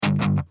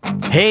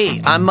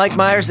Hey, I'm Mike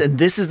Myers, and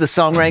this is the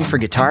Songwriting for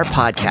Guitar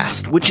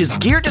podcast, which is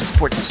geared to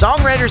support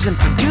songwriters and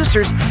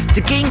producers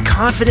to gain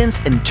confidence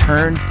and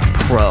turn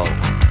pro.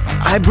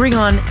 I bring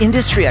on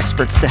industry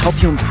experts to help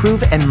you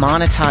improve and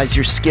monetize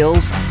your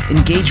skills,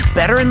 engage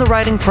better in the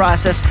writing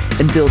process,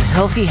 and build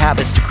healthy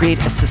habits to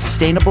create a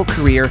sustainable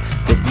career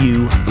that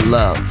you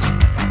love.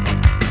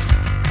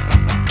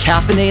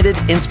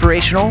 Caffeinated,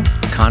 inspirational,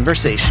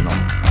 conversational.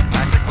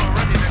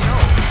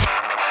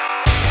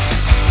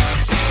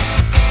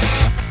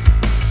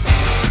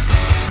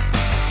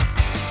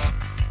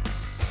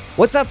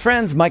 What's up,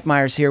 friends? Mike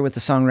Myers here with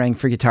the Songwriting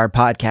for Guitar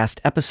podcast,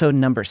 episode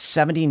number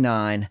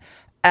 79,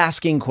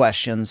 Asking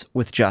Questions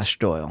with Josh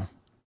Doyle.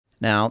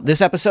 Now, this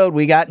episode,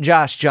 we got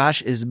Josh.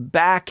 Josh is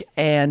back,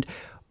 and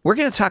we're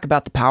going to talk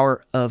about the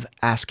power of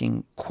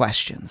asking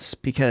questions,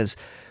 because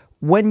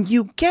when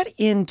you get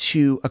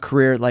into a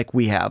career like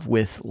we have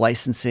with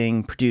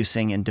licensing,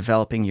 producing, and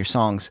developing your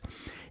songs,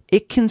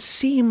 it can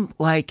seem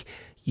like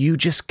you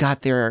just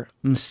got there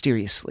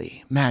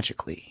mysteriously,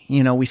 magically.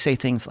 You know, we say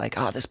things like,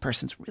 oh, this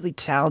person's really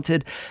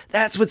talented.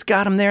 That's what's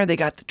got them there. They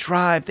got the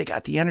drive. They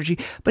got the energy.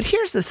 But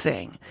here's the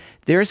thing.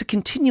 There is a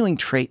continuing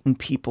trait in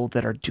people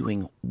that are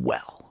doing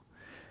well.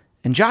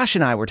 And Josh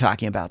and I were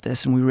talking about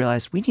this, and we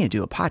realized we need to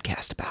do a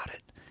podcast about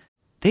it.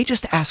 They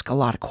just ask a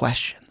lot of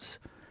questions.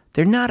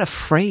 They're not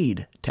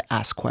afraid to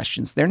ask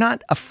questions. They're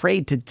not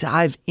afraid to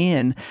dive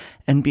in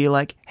and be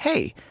like,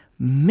 hey,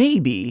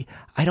 maybe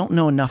I don't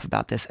know enough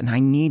about this and I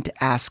need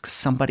to ask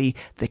somebody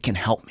that can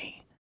help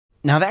me.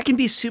 Now, that can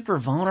be super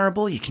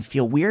vulnerable. You can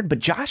feel weird, but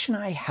Josh and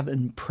I have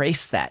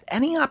embraced that.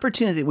 Any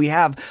opportunity that we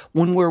have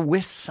when we're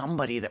with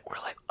somebody that we're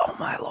like, oh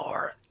my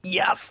Lord,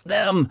 yes,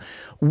 them.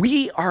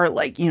 We are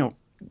like,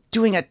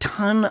 doing a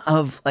ton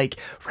of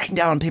writing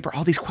down on paper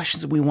all these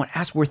questions that we want to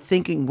ask. We're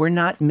thinking we're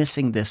not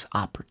missing this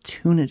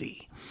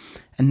opportunity.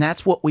 And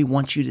that's what we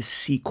want you to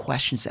see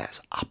questions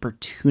as,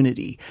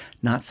 opportunity,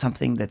 not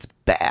something that's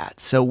bad.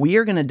 So we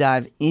are going to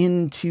dive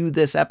into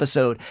this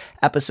episode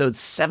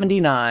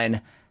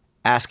 79,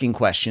 Asking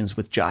Questions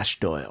with Josh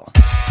Doyle.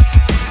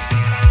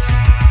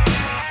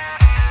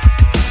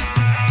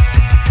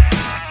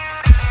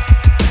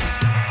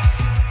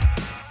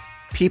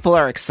 People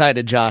are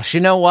excited, Josh. You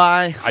know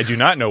why? I do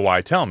not know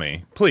why. Tell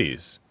me,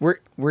 please. We're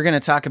going to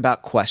talk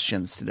about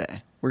questions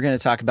today. We're going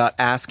to talk about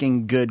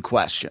asking good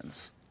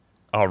questions.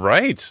 All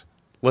right.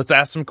 Let's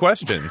ask some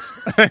questions.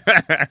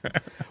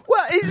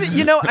 Well,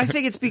 I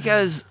think it's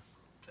because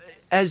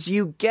as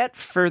you get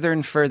further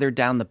and further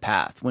down the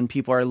path, when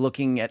people are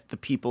looking at the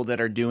people that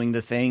are doing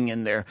the thing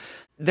and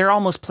they're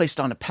almost placed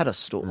on a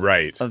pedestal,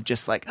 right? Of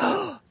just like,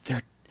 oh,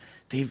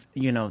 they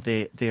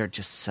are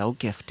just so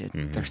gifted.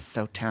 Mm-hmm. They're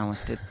so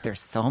talented. They're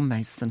so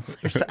amazing.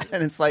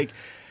 And it's like,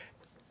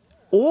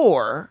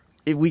 or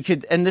we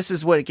could, and this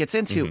is what it gets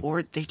into, mm-hmm.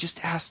 or they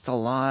just asked a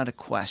lot of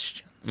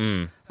questions.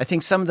 I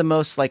think some of the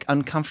most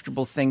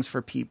uncomfortable things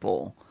for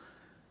people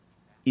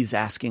is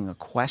asking a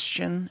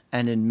question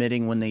and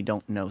admitting when they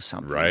don't know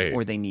something, right,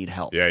 or they need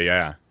help.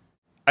 Yeah.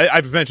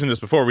 I've mentioned this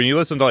before. When you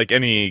listen to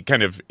any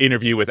kind of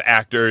interview with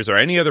actors or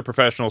any other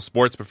professional,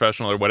 sports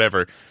professional or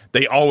whatever,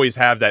 they always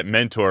have that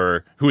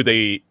mentor who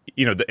they,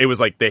 it was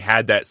like they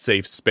had that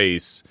safe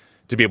space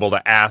to be able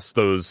to ask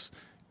those,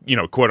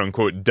 quote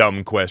unquote,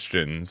 dumb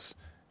questions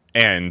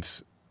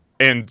and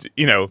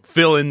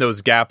fill in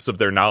those gaps of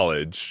their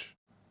knowledge.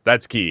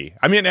 That's key.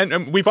 I mean,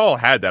 and we've all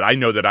had that. I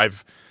know that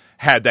I've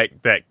had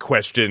that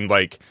question,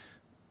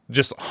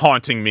 just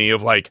haunting me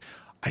of I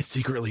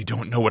secretly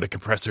don't know what a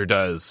compressor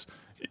does.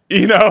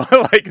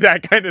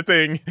 That kind of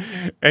thing.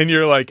 And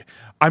you're like,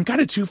 I'm kind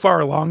of too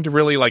far along to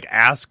really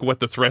ask what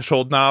the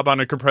threshold knob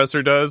on a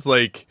compressor does.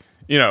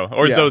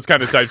 Those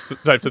kind of types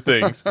of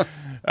things.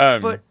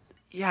 But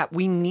yeah,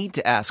 we need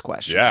to ask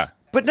questions. Yeah.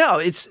 But no,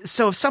 it's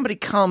so if somebody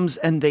comes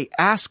and they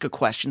ask a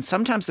question,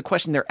 sometimes the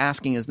question they're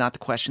asking is not the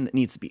question that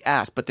needs to be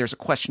asked, but there's a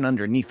question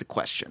underneath the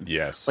question.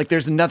 Yes.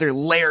 There's another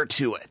layer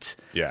to it.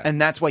 Yeah.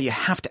 And that's why you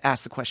have to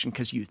ask the question,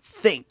 because you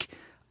think,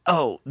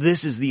 oh,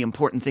 this is the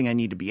important thing I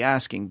need to be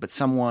asking. But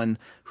someone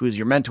who is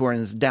your mentor and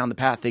is down the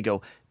path, they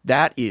go,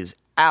 that is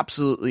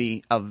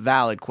absolutely a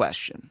valid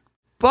question.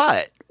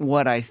 But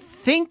what I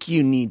think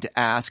you need to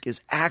ask is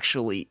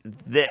actually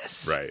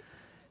this. Right.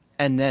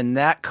 And then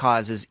that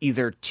causes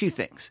either two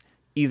things.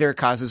 Either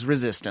causes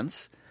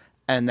resistance,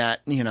 and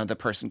that, the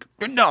person,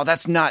 no,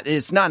 it's not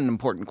an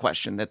important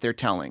question that they're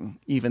telling,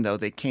 even though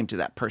they came to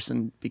that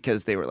person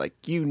because they were like,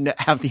 you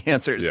have the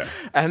answers. Yeah.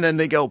 And then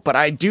they go, but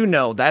I do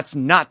know that's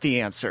not the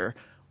answer.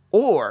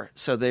 Or,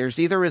 so there's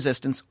either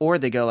resistance, or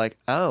they go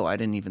oh, I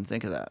didn't even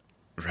think of that.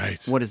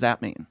 Right. What does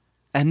that mean?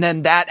 And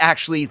then that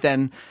actually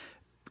then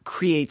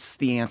creates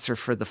the answer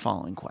for the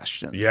following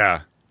question.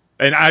 Yeah.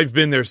 And I've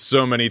been there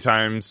so many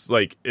times,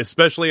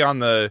 especially on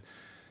the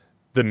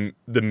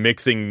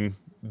mixing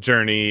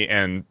journey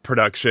and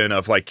production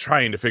of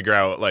trying to figure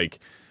out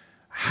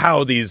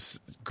how these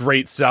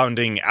great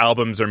sounding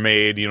albums are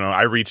made.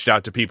 I reached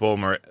out to people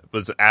and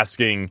was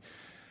asking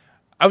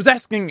I was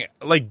asking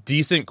like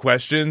decent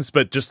questions,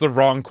 but just the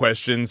wrong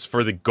questions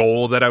for the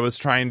goal that I was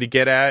trying to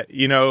get at.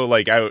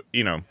 Like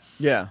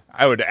Yeah.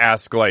 I would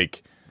ask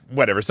like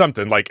whatever,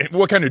 something like,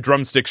 what kind of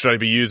drumstick should I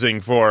be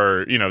using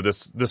for,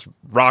 this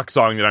rock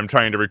song that I'm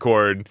trying to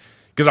record?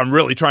 Because I'm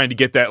really trying to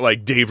get that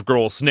like Dave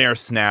Grohl snare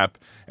snap.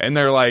 And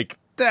they're like,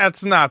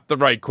 that's not the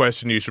right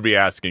question you should be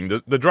asking.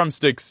 The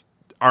drumsticks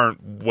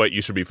aren't what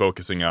you should be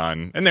focusing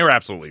on. And they were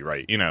absolutely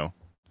right.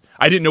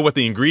 I didn't know what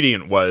the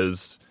ingredient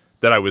was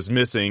that I was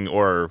missing,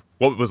 or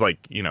what was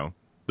like,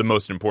 the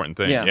most important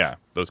thing. Yeah,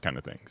 those kind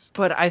of things.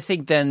 But I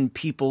think then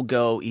people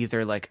go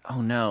either like,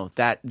 oh no,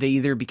 that they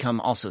either become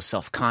also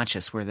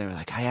self-conscious where they're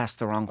like, I asked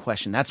the wrong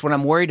question. That's what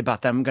I'm worried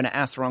about, that I'm going to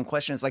ask the wrong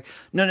question. It's like,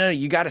 no,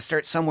 you got to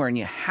start somewhere and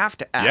you have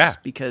to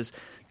ask because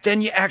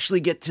then you actually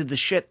get to the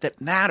shit that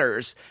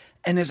matters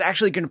and is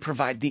actually going to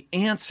provide the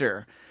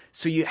answer.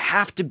 So you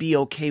have to be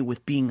okay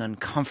with being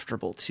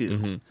uncomfortable too.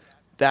 Mm-hmm.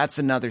 That's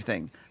another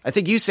thing. I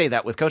think you say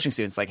that with coaching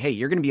students, like, hey,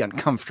 you're going to be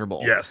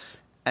uncomfortable. Yes.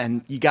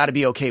 And you got to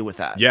be okay with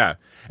that. Yeah.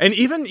 And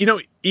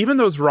even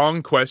those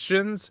wrong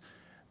questions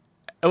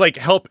like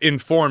help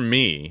inform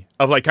me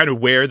of like kind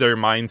of where their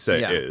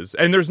mindset is.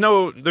 And there's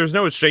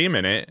no shame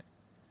in it.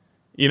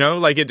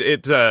 Like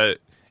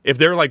if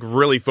they're like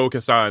really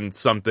focused on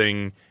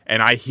something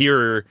and I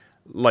hear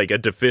like a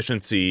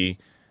deficiency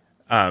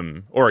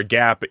or a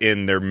gap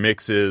in their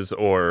mixes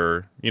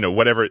or,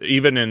 whatever,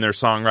 even in their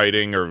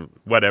songwriting or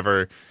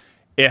whatever,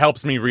 it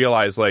helps me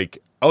realize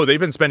like, oh, they've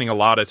been spending a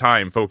lot of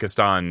time focused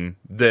on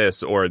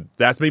this, or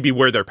that's maybe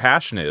where their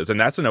passion is. And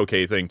that's an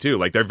okay thing too.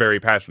 Like they're very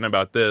passionate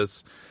about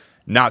this,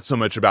 not so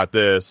much about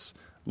this.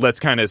 Let's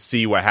kind of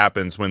see what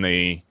happens when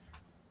they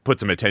put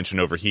some attention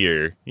over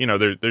here.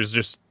 There's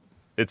just,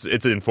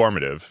 it's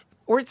informative.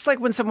 Or it's like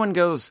when someone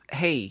goes,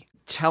 hey,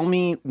 tell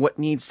me what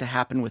needs to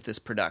happen with this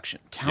production.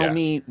 Tell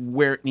me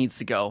where it needs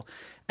to go.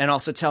 And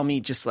also tell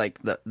me just like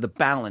the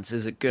balance.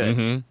 Is it good?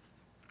 Mm-hmm.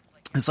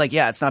 It's like,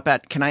 yeah, it's not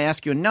bad. Can I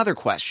ask you another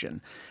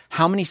question?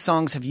 How many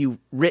songs have you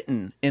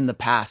written in the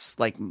past,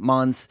 like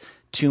month,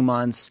 2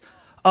 months?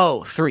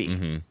 Oh, 3.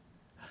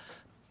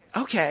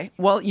 Mm-hmm. Okay.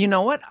 Well, you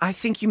know what? I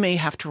think you may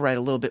have to write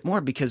a little bit more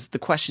because the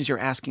questions you're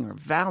asking are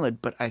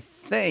valid, but I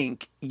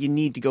think you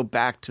need to go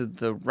back to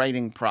the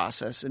writing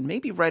process and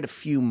maybe write a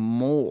few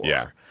more.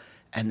 Yeah.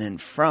 And then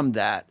from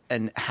that,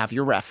 and have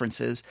your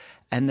references,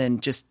 and then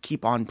just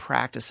keep on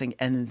practicing,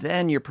 and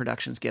then your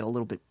productions get a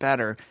little bit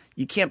better.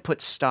 You can't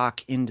put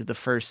stock into the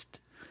first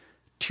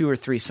 2 or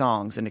 3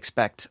 songs and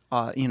expect,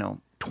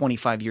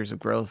 25 years of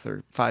growth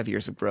or 5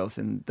 years of growth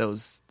in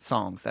those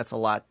songs. That's a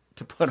lot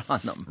to put on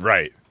them.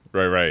 Right.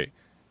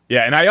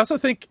 Yeah, and I also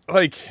think,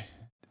 like,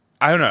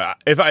 I don't know,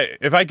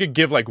 if I could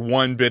give, like,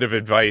 one bit of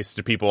advice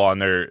to people on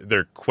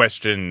their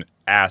question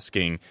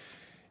asking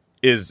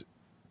is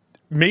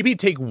maybe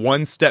take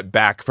one step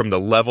back from the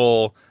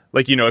level,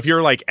 like, if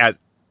you're, like,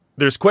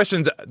 there's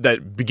questions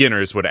that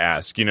beginners would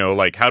ask,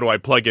 like, how do I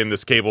plug in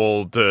this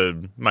cable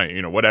to my,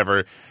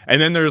 whatever.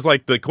 And then there's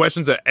like the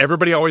questions that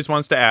everybody always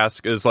wants to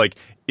ask is like,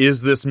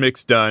 is this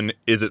mix done?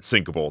 Is it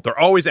syncable? They're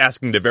always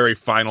asking the very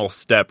final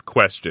step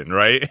question,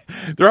 right?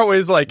 They're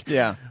always like,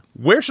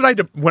 where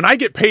should when I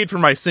get paid for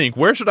my sync,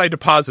 where should I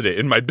deposit it?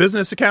 In my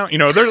business account?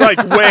 They're like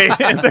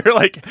they're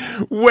like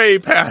way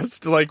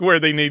past like where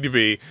they need to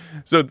be.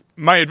 So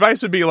my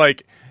advice would be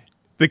like,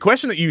 the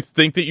question that you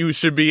think that you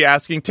should be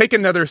asking, take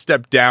another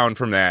step down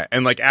from that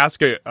and like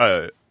ask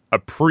a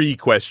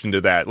pre-question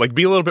to that. Like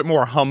be a little bit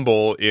more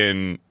humble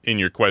in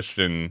your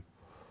question,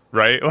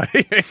 right?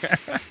 Like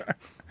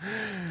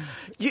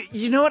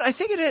You know what? I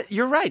think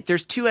you're right.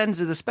 There's 2 ends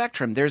of the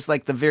spectrum. There's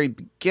like the very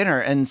beginner,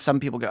 and some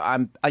people go,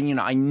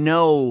 I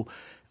know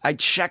I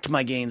checked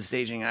my gain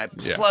staging, I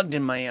plugged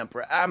in my amp,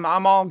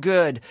 I'm all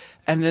good.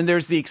 And then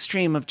there's the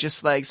extreme of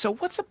just like, so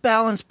what's a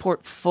balanced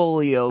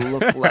portfolio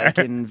look like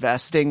in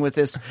investing with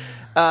this,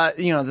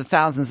 the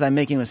thousands I'm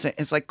making with,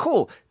 it's like,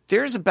 cool.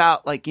 There's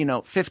about like,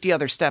 50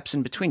 other steps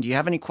in between. Do you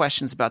have any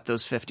questions about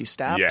those 50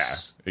 steps? Yeah,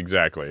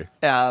 exactly.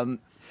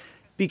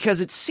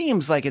 Because it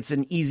seems like it's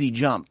an easy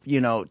jump,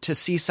 to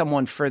see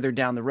someone further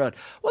down the road.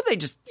 Well, they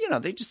just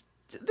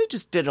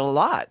did a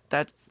lot.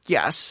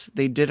 Yes,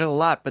 they did it a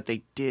lot, but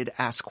they did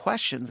ask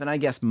questions. And I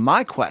guess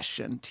my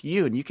question to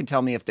you, and you can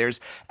tell me if there's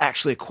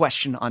actually a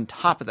question on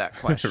top of that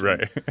question.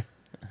 Right.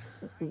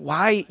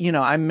 Why,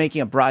 I'm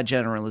making a broad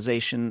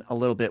generalization a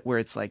little bit where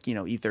it's like,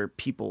 either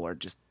people are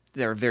just,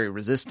 they're very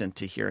resistant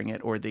to hearing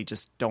it, or they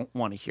just don't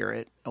want to hear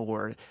it,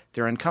 or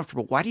they're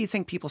uncomfortable. Why do you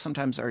think people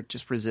sometimes are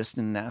just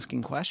resistant in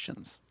asking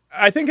questions?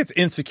 I think it's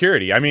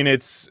insecurity. I mean,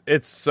 it's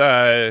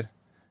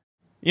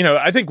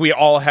I think we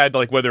all had,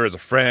 like, whether it was a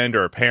friend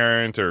or a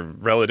parent or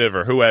relative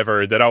or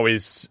whoever, that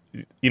always,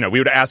 we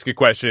would ask a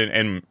question,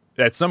 and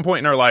at some point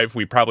in our life,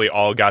 we probably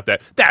all got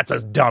that, that's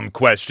a dumb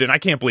question. I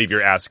can't believe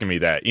you're asking me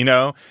that,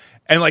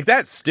 And, like,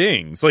 that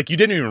stings. Like, you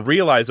didn't even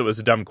realize it was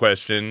a dumb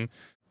question.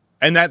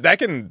 And that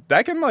can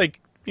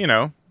like,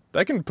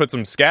 that can put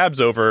some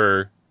scabs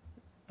over,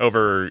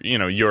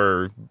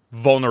 your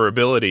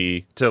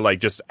vulnerability to, like,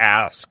 just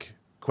ask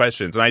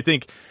questions. And I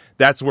think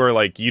that's where,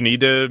 like, you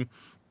need to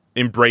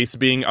embrace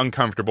being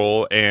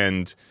uncomfortable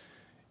and,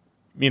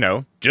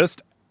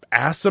 just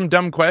ask some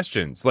dumb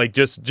questions. Like,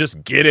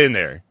 just get in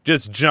there.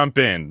 Just jump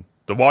in.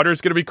 The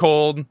water's going to be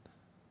cold,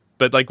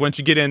 but like once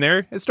you get in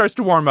there, it starts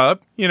to warm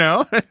up,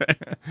 Yeah.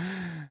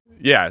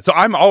 So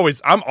I'm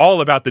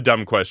all about the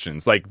dumb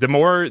questions. Like the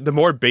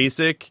more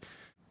basic,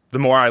 the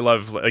more I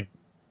love like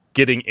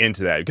getting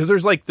into that, because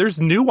there's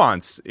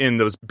nuance in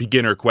those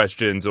beginner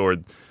questions, or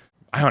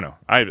I don't know.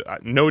 I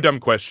no dumb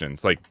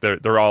questions. Like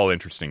they're all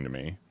interesting to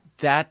me.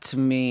 That to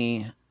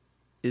me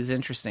is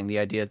interesting. The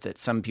idea that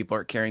some people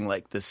are carrying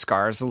like the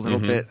scars a little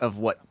bit of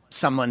what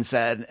someone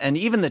said, and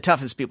even the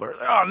toughest people are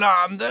like, oh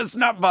no, that's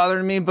not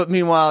bothering me. But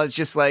meanwhile, it's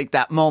just like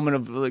that moment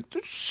of like,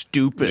 that's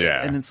stupid,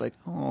 and it's like,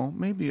 oh,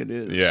 maybe it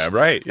is. Yeah,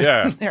 right.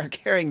 Yeah, they're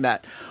carrying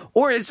that.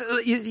 Or it's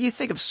you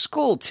think of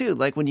school too,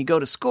 like when you go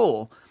to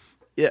school.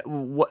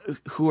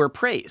 Who are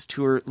praised,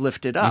 who are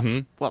lifted up?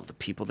 Well, the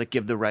people that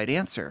give the right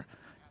answer.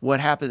 What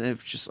happened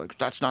if just like,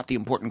 that's not the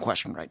important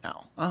question right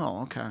now?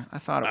 Oh, okay. I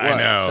thought it was. I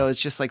know. So it's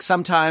just like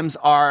sometimes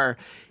our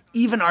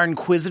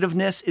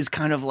inquisitiveness is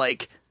kind of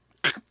like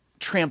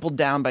trampled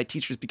down by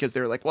teachers because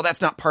they're like, well,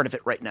 that's not part of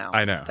it right now.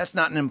 I know. That's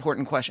not an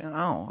important question.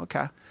 Oh,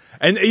 okay.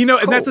 And, cool.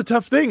 And that's a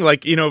tough thing.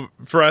 Like,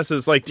 for us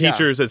as like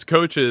teachers, as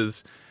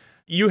coaches,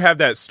 you have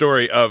that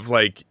story of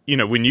like,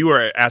 when you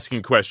were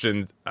asking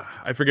questions,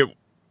 I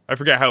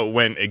forget how it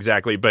went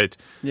exactly, but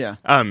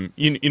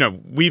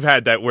we've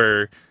had that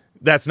where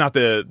that's not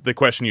the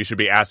question you should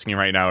be asking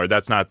right now, or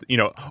that's not,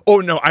 oh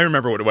no, I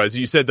remember what it was.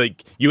 You said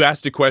like you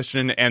asked a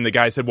question and the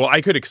guy said, well,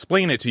 I could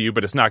explain it to you,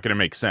 but it's not going to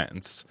make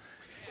sense.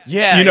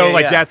 Yeah.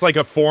 That's like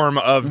a form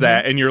of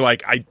that. And you're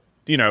like,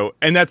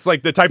 and that's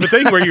like the type of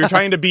thing where you're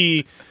trying to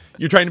be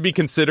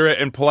considerate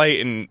and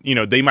polite, and,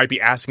 they might be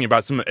asking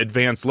about some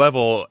advanced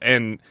level.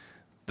 And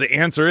the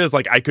answer is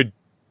like, I could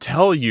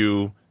tell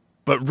you,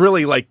 but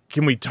really, like,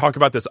 can we talk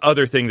about this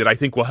other thing that I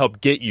think will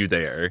help get you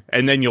there?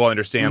 And then you'll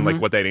understand, like,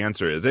 what that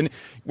answer is. And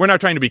we're not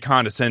trying to be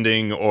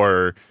condescending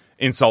or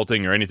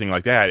insulting or anything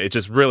like that. It's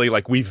just really,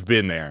 like, we've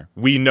been there.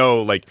 We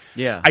know, like,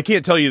 I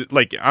can't tell you,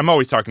 like, I'm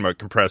always talking about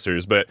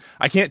compressors, but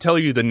I can't tell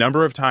you the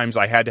number of times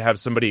I had to have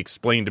somebody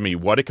explain to me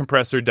what a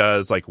compressor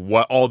does, like,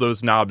 what all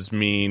those knobs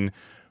mean,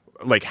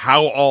 like,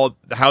 how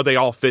they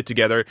all fit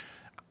together.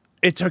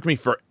 It took me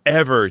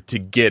forever to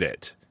get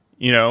it.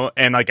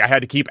 And like I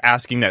had to keep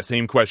asking that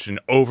same question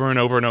over and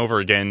over and over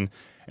again,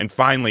 and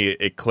finally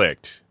it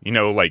clicked.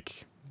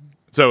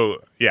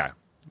 So yeah,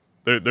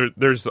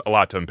 there's a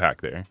lot to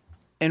unpack there.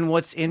 And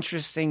what's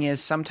interesting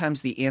is sometimes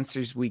the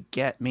answers we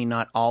get may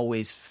not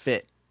always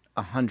fit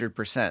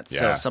 100%.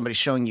 So if somebody's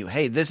showing you,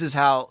 hey, this is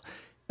how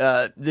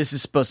this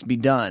is supposed to be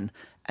done,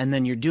 and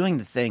then you're doing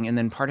the thing, and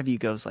then part of you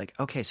goes like,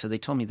 okay, so they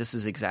told me this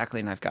is exactly,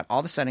 and I've got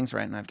all the settings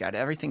right, and I've got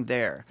everything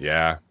there.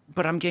 Yeah.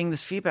 But I'm getting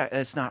this feedback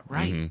it's not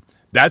right. Mm-hmm.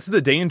 That's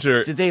the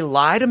danger. Did they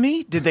lie to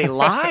me? Did they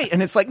lie?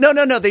 And it's like, no,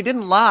 they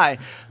didn't lie.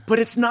 But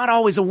it's not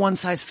always a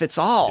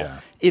one-size-fits-all. Yeah.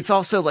 It's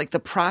also like the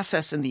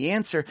process and the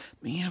answer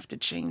may have to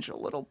change a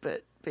little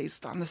bit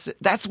based on this.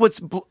 That's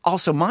what's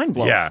also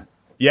mind-blowing. Yeah.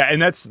 Yeah,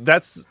 and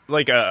that's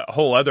like a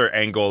whole other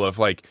angle of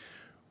like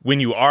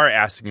when you are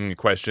asking the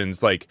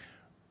questions, like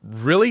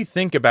really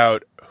think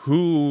about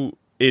who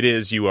it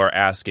is you are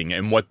asking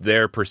and what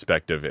their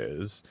perspective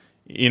is.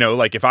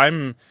 Like if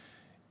I'm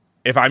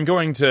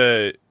going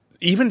to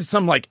even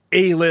some like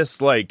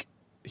A-list like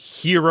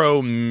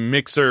hero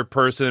mixer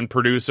person,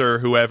 producer,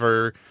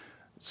 whoever,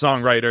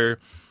 songwriter,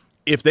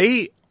 if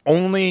they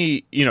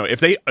only,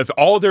 if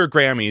all their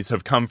Grammys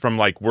have come from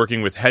like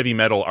working with heavy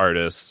metal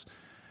artists,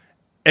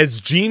 as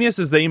genius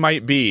as they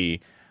might be,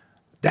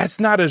 that's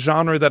not a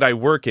genre that I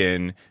work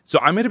in. So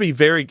I'm going to be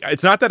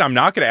it's not that I'm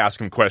not going to ask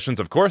them questions.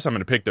 Of course I'm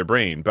going to pick their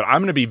brain, but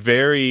I'm going to be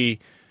very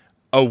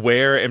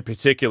aware and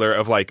particular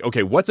of like,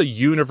 okay, what's a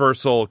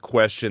universal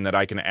question that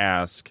I can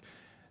ask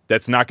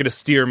that's not going to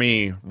steer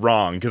me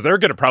wrong? Because they're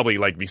going to probably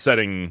like be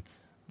setting,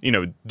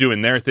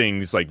 doing their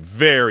things like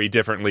very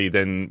differently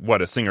than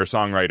what a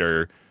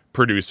singer-songwriter,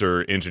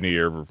 producer,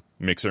 engineer,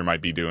 mixer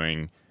might be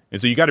doing.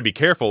 And so you got to be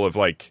careful of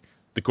like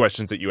the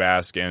questions that you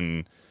ask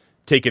and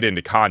take it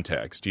into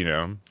context,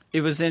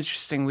 It was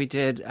interesting.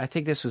 I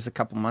think this was a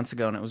couple months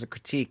ago, and it was a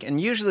critique. And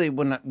usually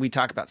when we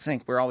talk about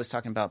sync, we're always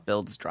talking about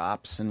builds,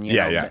 drops, and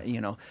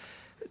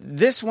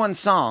this one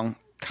song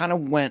kind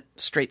of went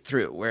straight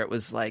through where it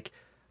was like,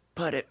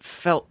 but it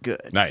felt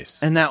good.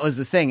 Nice. And that was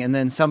the thing. And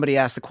then somebody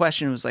asked the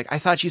question, it was like, I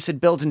thought you said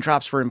builds and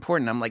drops were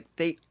important. I'm like,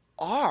 they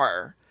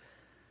are,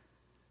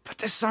 but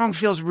this song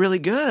feels really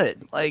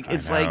good. Like,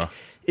 it's like,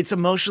 it's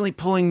emotionally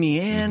pulling me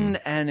in.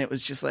 And it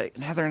was just like,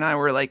 and Heather and I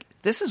were like,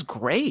 this is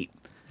great.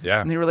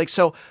 Yeah. And they were like,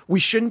 so we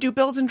shouldn't do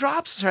builds and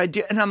drops?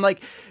 And I'm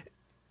like,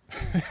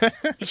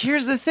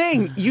 here's the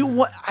thing.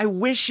 I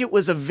wish it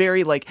was a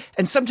very like,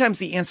 and sometimes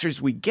the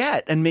answers we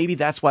get, and maybe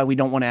that's why we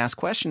don't want to ask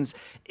questions,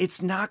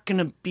 it's not going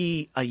to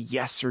be a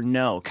yes or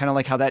no. Kind of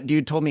like how that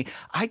dude told me,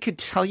 I could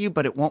tell you,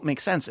 but it won't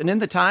make sense. And in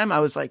the time I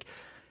was like,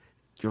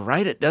 you're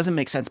right, it doesn't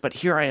make sense. But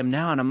here I am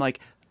now, and I'm like,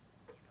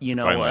 you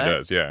know Finally what? It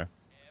does, yeah.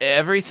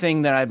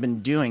 everything that I've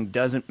been doing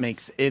doesn't make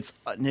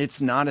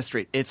it's not a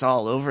straight. It's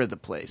all over the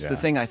place. Yeah. The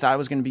thing I thought I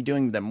was going to be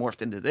doing then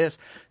morphed into this.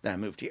 Then I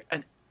moved here,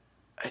 and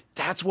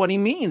that's what he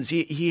means.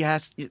 He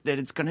has that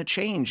it's going to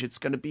change. It's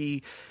going to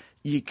be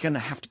you're going to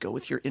have to go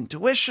with your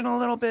intuition a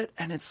little bit,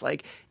 and it's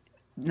like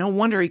no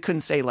wonder he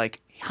couldn't say like,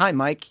 "Hi,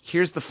 Mike.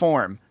 Here's the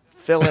form.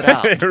 Fill it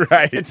out."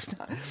 Right.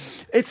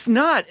 It's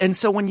not. And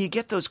so when you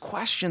get those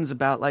questions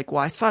about like,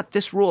 well, I thought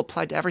this rule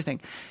applied to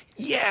everything.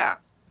 Yeah,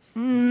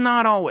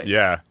 not always.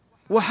 Yeah.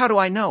 Well, how do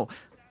I know?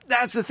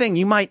 That's the thing.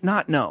 You might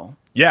not know.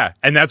 Yeah,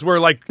 and that's where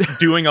like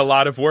doing a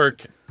lot of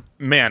work.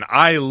 Man,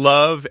 I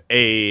love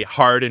a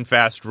hard and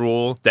fast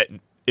rule that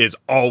is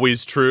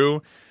always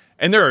true,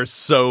 and there are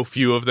so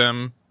few of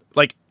them.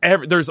 Like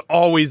there's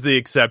always the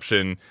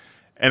exception,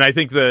 and I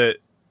think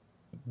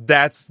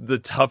that's the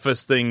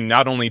toughest thing,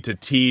 not only to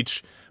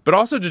teach, but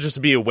also to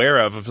just be aware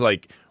of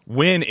like,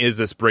 when is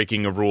this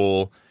breaking a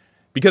rule?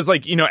 Because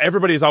like,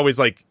 everybody's always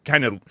like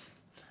kind of,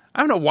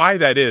 I don't know why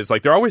that is.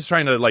 Like they're always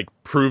trying to like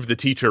prove the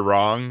teacher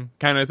wrong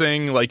kind of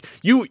thing. Like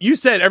you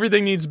said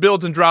everything needs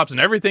builds and drops and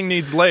everything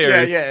needs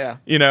layers.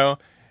 Yeah.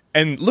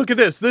 And look at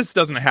this. This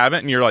doesn't have it.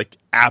 And you're like,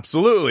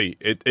 absolutely.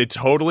 It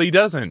totally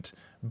doesn't.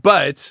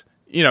 But,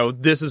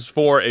 this is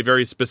for a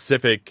very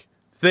specific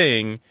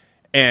thing.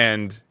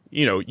 And,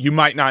 you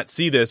might not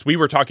see this. We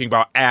were talking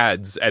about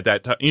ads at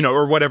that time,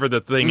 or whatever the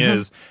thing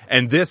is.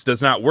 And this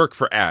does not work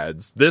for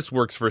ads. This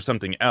works for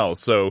something else.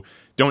 So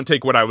don't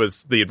take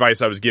the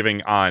advice I was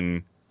giving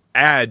on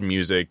ad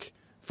music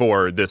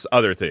for this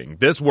other thing.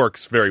 This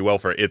works very well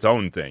for its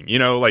own thing.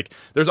 Like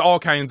there's all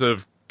kinds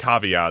of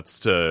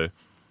caveats to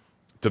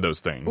those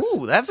things.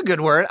 Ooh, that's a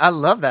good word. I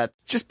love that.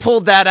 Just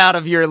pulled that out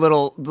of your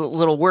little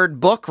word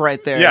book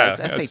right there. Yeah.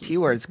 Those SAT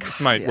words. That's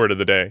my word of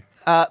the day.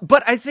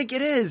 But I think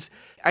it is.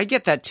 I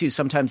get that too.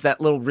 Sometimes that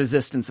little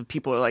resistance of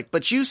people are like,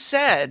 but you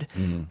said,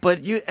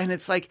 but you, and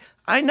it's like,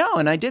 I know.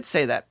 And I did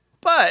say that,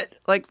 but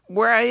like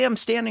where I am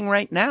standing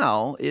right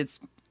now, it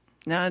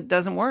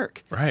doesn't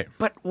work. Right.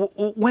 But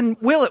when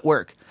will it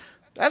work?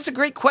 That's a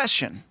great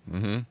question.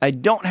 Mm-hmm. I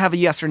don't have a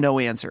yes or no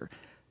answer.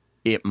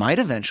 It might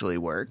eventually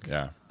work.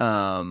 Yeah.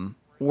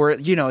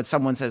 Where,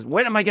 someone says,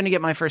 when am I going to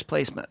get my first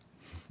placement?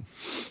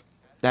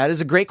 That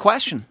is a great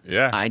question.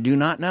 Yeah. I do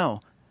not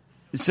know.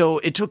 So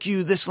it took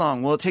you this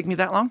long. Will it take me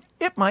that long?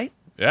 It might.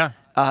 Yeah.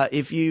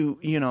 If you,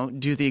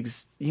 do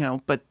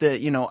but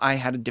I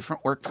had a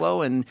different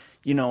workflow and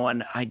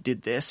I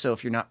did this. So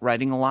if you're not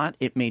writing a lot,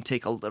 it may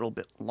take a little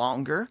bit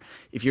longer.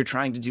 If you're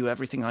trying to do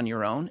everything on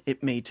your own,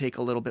 it may take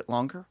a little bit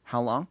longer.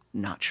 How long?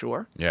 Not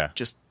sure. Yeah.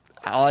 Just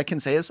all I can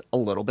say is a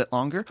little bit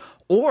longer.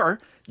 Or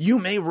you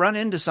may run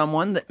into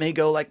someone that may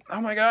go like, oh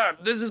my God,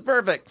 this is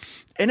perfect.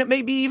 And it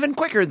may be even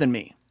quicker than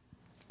me.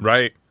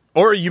 Right.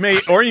 Or you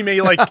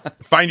may like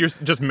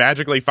just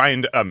magically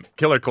find a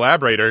killer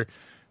collaborator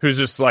who's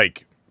just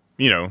like,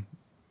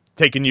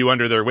 taking you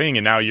under their wing,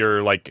 and now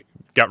you're like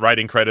got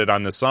writing credit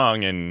on the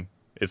song and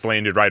it's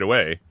landed right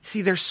away.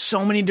 See, there's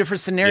so many different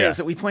scenarios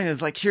that we pointed as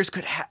like, here's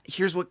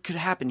what could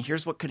happen.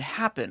 Here's what could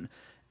happen.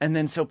 And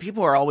then so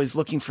people are always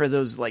looking for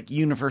those like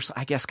universal,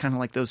 I guess, kind of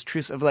like those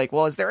truths of like,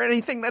 well, is there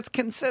anything that's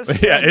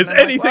consistent? Yeah, is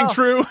anything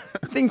true?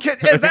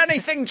 Is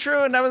anything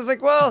true? And I was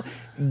like, well,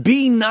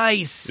 be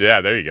nice.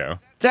 Yeah, there you go.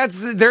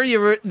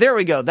 There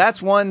we go.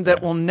 That's one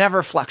that will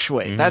never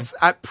fluctuate. Mm-hmm. That's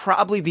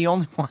probably the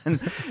only one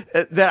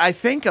that I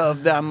think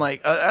of that I'm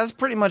like, that's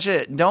pretty much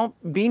it. Don't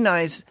be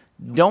nice.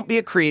 Don't be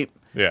a creep.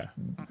 Yeah.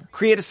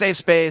 Create a safe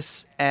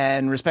space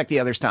and respect the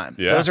other's time.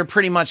 Yeah. Those are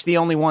pretty much the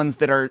only ones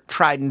that are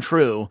tried and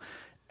true.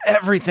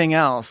 Everything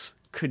else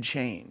could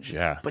change.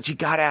 Yeah. But you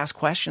got to ask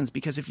questions,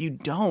 because if you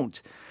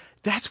don't,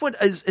 that's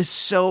what is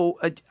so,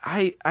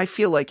 I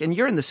feel like, and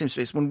you're in the same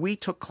space, when we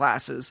took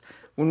classes,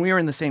 when we were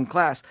in the same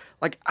class,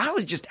 like I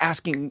was just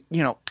asking,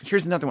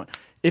 here's another one.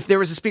 If there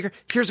was a speaker,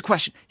 here's a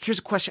question.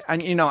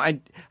 And, I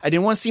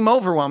didn't want to seem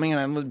overwhelming,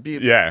 and I'd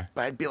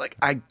be like,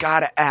 I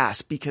got to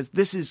ask, because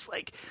this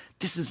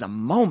is a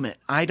moment.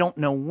 I don't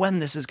know when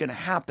this is going to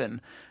happen.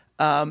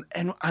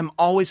 And I'm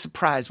always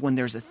surprised when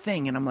there's a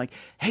thing and I'm like,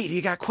 hey, do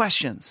you got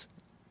questions?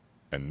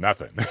 And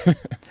nothing.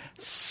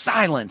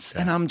 Silence.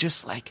 Yeah. And I'm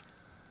just like,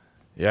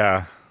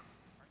 yeah.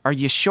 Are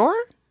you sure?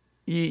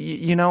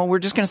 We're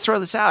just going to throw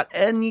this out.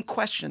 Any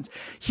questions?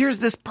 Here's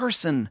this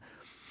person.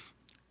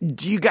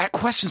 Do you got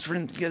questions for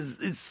him? Because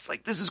it's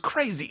like, this is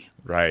crazy.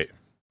 Right.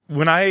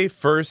 When I've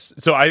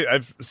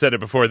said it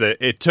before that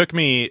it took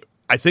me,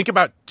 I think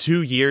about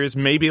 2 years,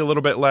 maybe a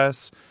little bit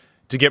less,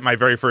 to get my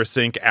very first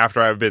sync after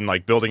I've been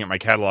like building up my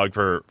catalog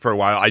for a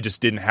while. I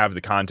just didn't have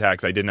the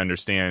contacts. I didn't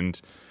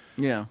understand,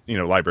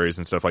 libraries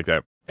and stuff like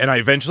that. And I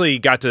eventually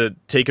got to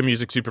take a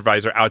music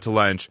supervisor out to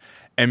lunch.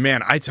 And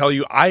man, I tell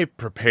you, I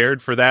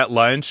prepared for that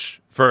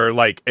lunch for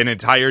like an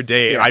entire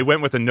day. Yeah. I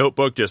went with a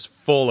notebook just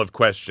full of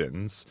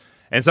questions.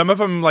 And some of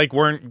them like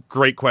weren't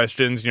great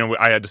questions.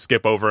 I had to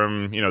skip over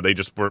them. They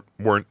just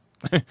weren't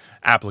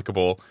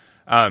applicable.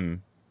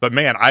 But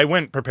man, I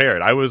went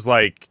prepared. I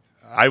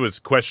was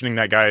questioning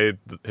that guy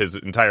his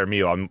entire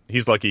meal.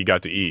 He's lucky he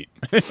got to eat.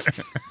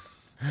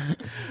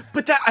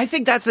 But I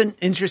think that's an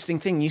interesting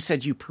thing. You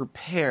said you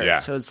prepared. Yeah.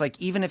 So it's like,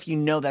 even if you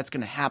know that's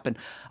going to happen,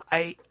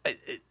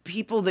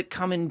 people that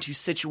come into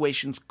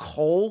situations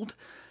cold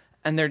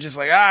and they're just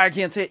like, I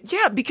can't think.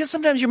 Yeah, because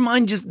sometimes your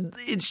mind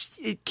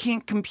it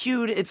can't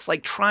compute. It's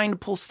like trying to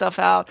pull stuff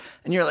out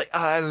and you're like,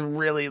 that's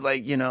really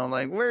like,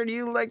 like, where do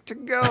you like to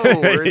go?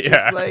 Or it's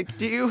just like,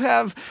 do you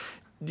have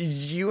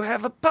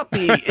a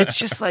puppy? It's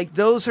just like,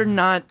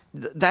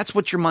 that's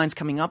what your mind's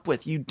coming up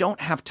with. You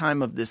don't have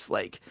time of this,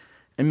 like,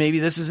 and maybe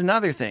this is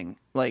another thing,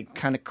 like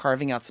kind of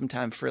carving out some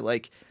time for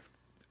like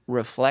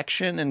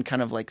reflection and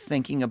kind of like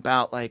thinking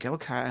about like,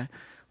 okay,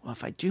 well,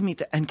 if I do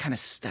meet and kind of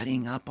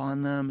studying up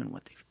on them and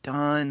what they've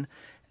done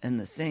and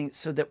the thing,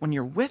 so that when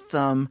you're with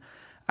them,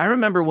 I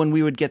remember when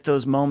we would get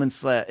those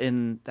moments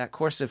in that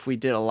course, if we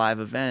did a live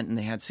event and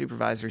they had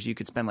supervisors, you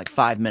could spend like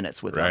 5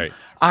 minutes with them.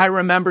 I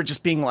remember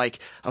just being like,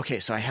 okay,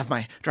 so I have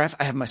my drive,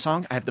 I have my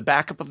song, I have the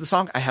backup of the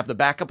song, I have the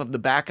backup of the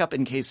backup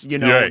in case,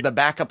 the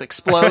backup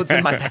explodes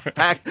in my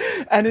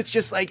backpack. And it's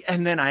just like,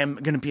 and then I'm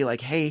going to be like,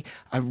 hey,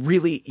 I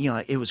really,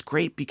 it was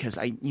great because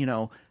I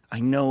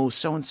know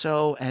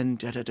so-and-so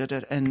and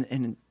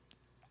and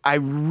I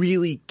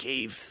really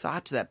gave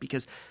thought to that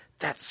because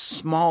that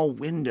small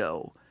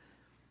window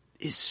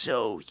is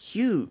so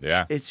huge.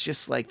 Yeah. It's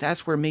just like,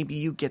 that's where maybe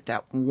you get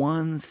that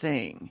one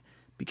thing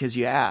because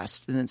you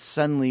asked, and then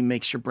suddenly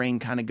makes your brain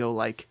kind of go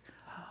like,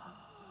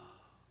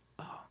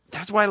 oh.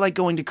 That's why I like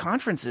going to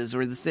conferences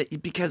or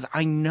because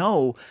I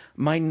know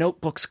my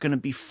notebook's going to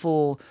be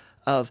full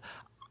of,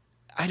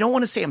 I don't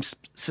want to say I'm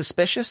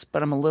suspicious,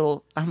 but I'm a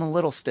little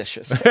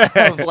stitious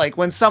of like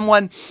when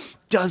someone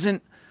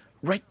doesn't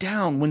write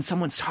down when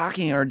someone's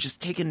talking or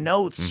just taking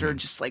notes or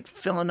just like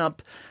filling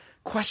up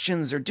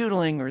questions or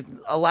doodling or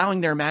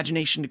allowing their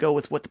imagination to go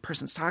with what the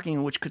person's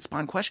talking, which could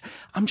spawn question.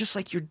 I'm just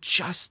like, you're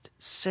just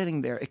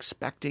sitting there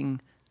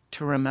expecting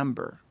to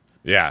remember.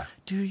 Yeah.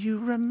 Do you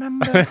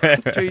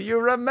remember? Do you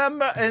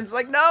remember? And it's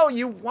like, no,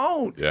 you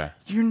won't. Yeah.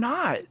 You're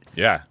not.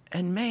 Yeah.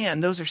 And man,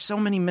 those are so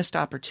many missed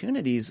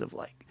opportunities of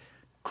like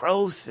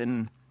growth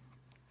and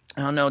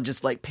I don't know,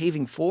 just like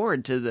paving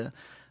forward to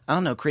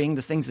creating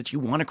the things that you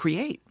want to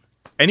create.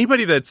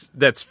 Anybody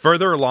that's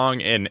further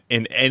along in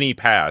any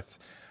path,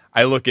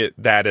 I look at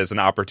that as an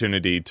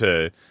opportunity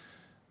to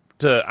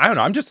I don't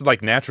know, I'm just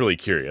like naturally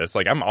curious.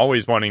 Like I'm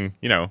always wanting,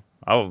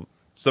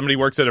 somebody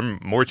works at a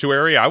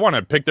mortuary, I want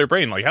to pick their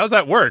brain. Like, how's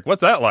that work?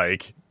 What's that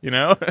like?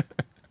 Yeah.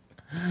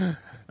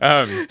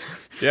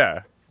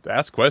 To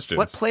ask questions.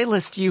 What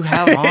playlist do you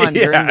have on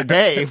during the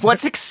day?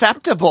 What's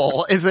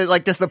acceptable? Is it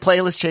like, does the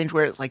playlist change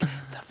where it's like, the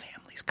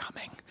family's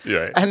coming?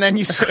 Yeah. And then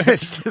you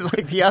switch to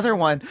like the other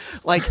one.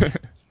 Like,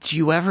 do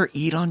you ever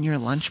eat on your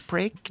lunch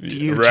break? Do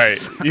you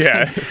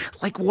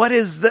like, what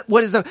is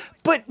the,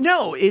 but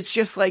no, it's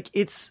just like,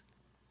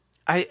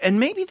 and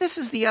maybe this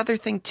is the other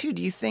thing too.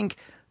 Do you think,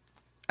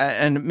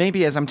 and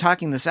maybe as I'm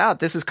talking this out,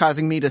 this is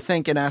causing me to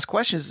think and ask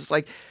questions. It's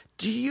like,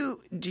 do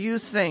you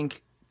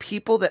think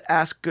people that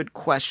ask good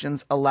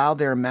questions allow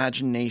their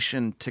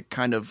imagination to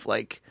kind of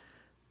like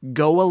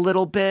go a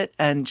little bit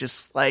and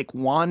just like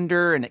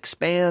wander and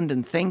expand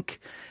and think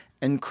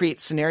and create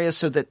scenarios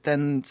so that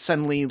then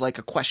suddenly like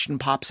a question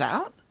pops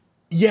out?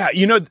 Yeah,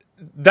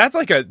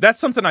 that's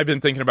something I've been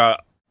thinking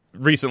about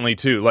recently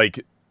too.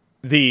 Like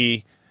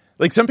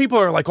some people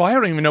are like, well, I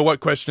don't even know what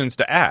questions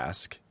to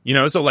ask.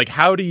 So like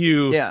how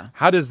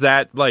does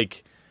that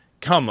like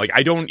come? Like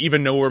I don't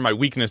even know where my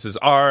weaknesses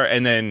are,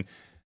 and then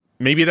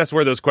maybe that's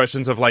where those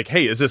questions of like,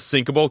 hey, is this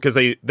syncable?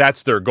 Because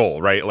that's their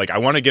goal, right? Like I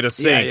want to get a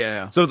sync.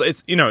 Yeah. So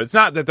it's it's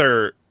not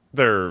that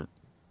they're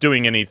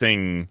doing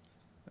anything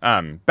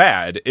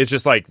bad. It's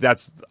just like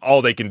that's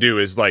all they can do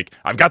is like,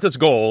 I've got this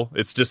goal,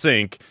 it's to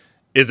sync.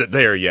 Is it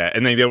there yet?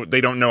 And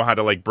they don't know how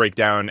to like break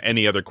down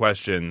any other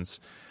questions.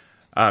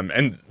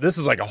 And this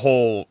is like a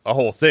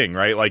whole thing,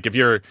 right? Like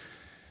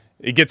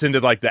it gets into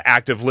like the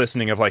active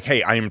listening of like,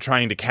 hey, I am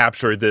trying to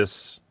capture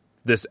this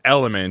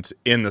element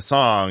in the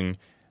song.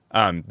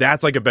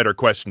 That's like a better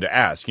question to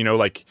ask.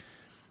 Like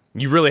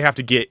you really have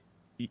to get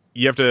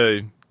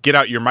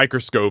out your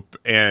microscope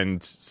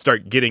and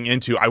start getting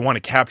into, I want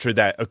to capture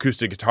that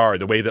acoustic guitar,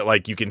 the way that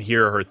like you can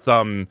hear her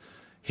thumb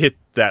hit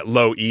that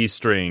low E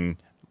string.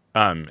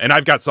 And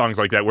I've got songs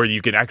like that where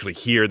you can actually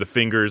hear the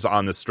fingers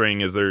on the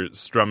string as they're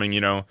strumming,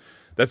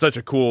 that's such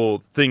a cool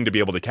thing to be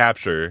able to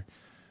capture.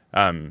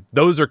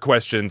 Those are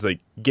questions like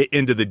get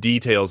into the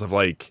details of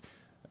like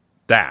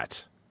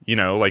that,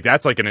 like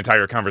that's like an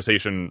entire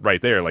conversation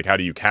right there. Like, how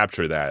do you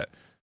capture that?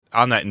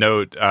 On that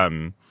note,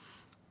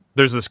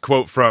 there's this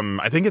quote from,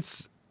 I think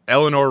it's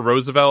Eleanor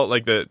Roosevelt,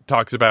 like that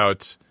talks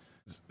about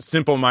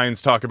simple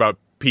minds talk about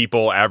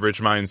people,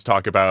 average minds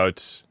talk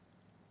about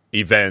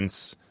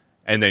events,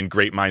 and then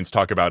great minds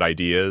talk about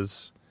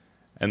ideas.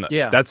 And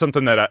that's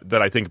something that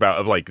I think about,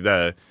 of like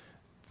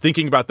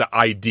thinking about the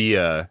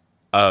idea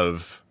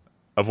of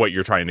what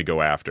you're trying to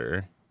go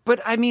after. But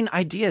I mean,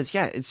 ideas,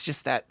 it's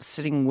just that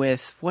sitting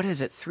with, what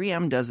is it?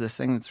 3M does this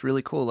thing that's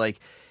really cool. Like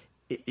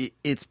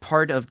it's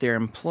part of their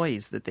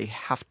employees that they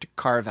have to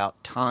carve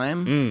out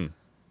time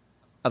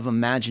of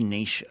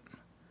imagination.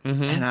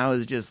 And I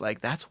was just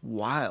like, that's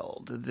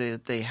wild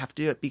that they have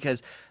to do it,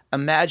 because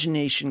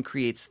imagination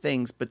creates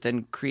things, but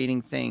then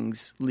creating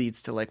things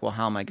leads to like, well,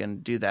 how am I going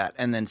to do that?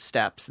 And then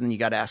steps, and then you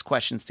got to ask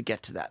questions to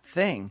get to that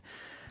thing.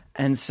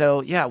 And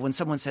so, yeah, when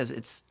someone says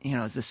it's,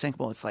 is this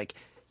syncable? It's like,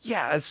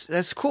 yeah,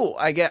 that's cool.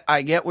 I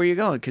get where you're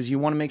going, because you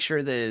want to make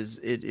sure that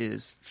it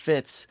is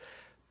fits.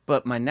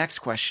 But my next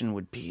question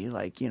would be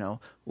like,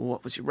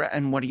 what was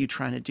and what are you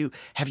trying to do?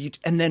 Have you?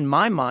 And then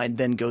my mind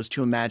then goes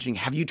to imagining,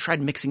 have you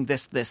tried mixing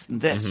this, this, and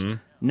this?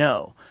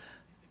 No.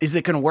 Is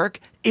it going to work?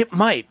 It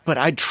might, but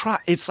I'd try.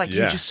 It's like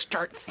you just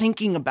start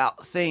thinking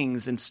about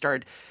things and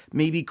start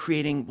maybe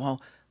creating,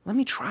 well, let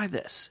me try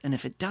this. And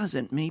if it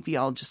doesn't, maybe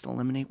I'll just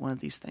eliminate one of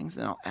these things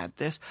and I'll add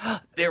this.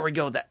 There we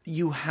go. That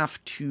you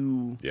have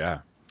to, I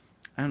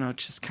don't know,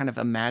 just kind of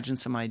imagine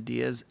some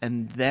ideas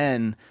and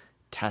then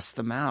test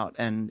them out.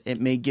 And it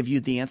may give you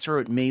the answer, or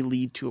it may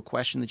lead to a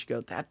question that you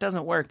go, that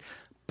doesn't work.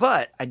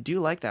 But I do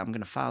like that. I'm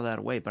going to file that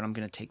away, but I'm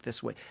going to take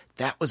this away.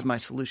 That was my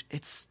solution.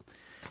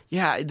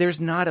 There's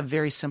not a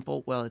very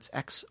simple, well, it's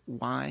X,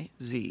 Y,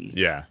 Z.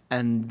 Yeah.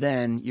 And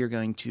then you're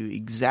going to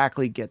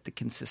exactly get the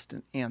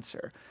consistent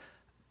answer.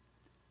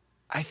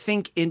 I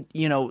think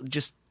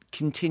just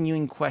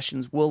continuing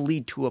questions will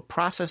lead to a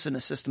process and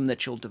a system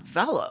that you'll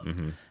develop,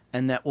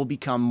 and that will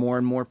become more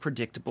and more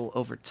predictable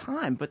over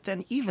time. But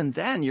then even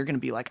then, you're going to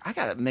be like, I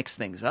got to mix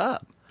things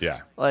up.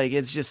 Yeah. Like,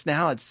 it's just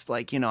now it's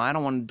like, I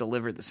don't want to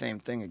deliver the same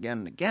thing again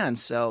and again.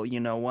 So you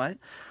know what?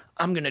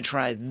 I'm going to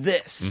try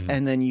this.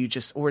 And then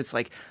or it's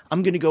like,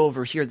 I'm going to go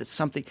over here. That's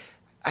something.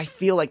 I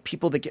feel like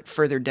people that get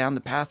further down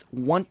the path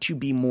want to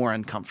be more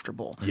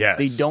uncomfortable. Yes.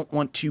 They don't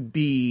want to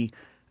be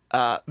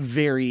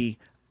very,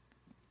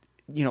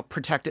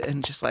 protected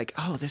and just like,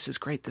 oh, this is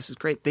great. This is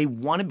great. They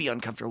want to be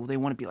uncomfortable. They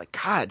want to be like,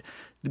 God,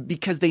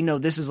 because they know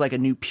this is like a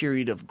new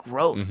period of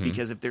growth.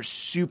 Because if they're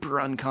super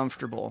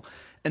uncomfortable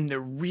and they're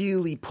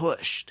really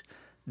pushed,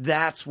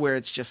 that's where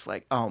it's just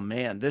like, oh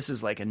man, this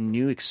is like a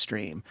new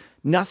extreme.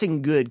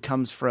 Nothing good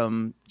comes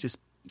from just,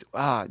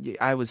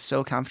 I was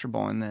so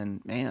comfortable, and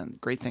then, man,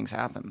 great things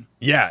happen.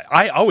 Yeah,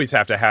 I always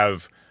have to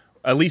have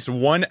at least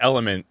one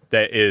element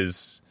that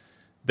is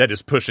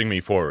pushing me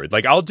forward.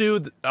 Like I'll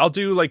do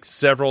like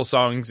several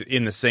songs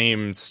in the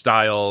same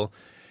style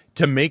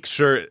to make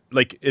sure,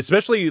 like,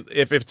 especially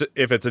if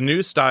it's a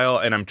new style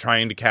and I'm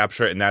trying to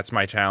capture it and that's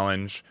my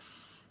challenge,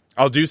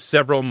 I'll do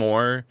several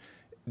more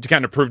to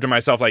kind of prove to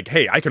myself, like,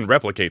 hey, I can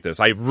replicate this.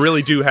 I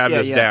really do have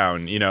this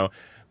down,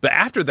 But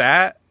after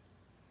that,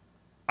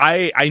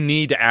 I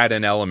need to add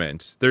an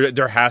element.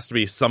 There has to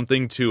be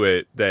something to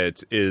it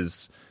that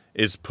is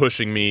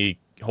pushing me,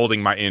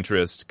 holding my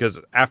interest. Because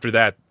after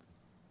that,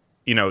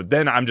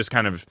 then I'm just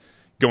kind of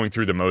going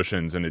through the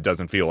motions and it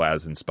doesn't feel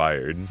as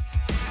inspired.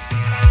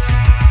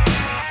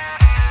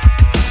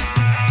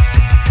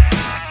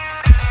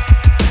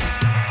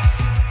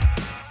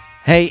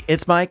 Hey,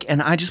 it's Mike,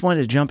 and I just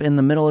wanted to jump in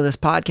the middle of this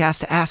podcast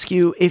to ask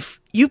you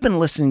if you've been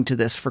listening to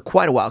this for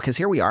quite a while, because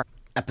here we are,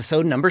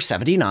 episode number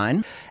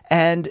 79,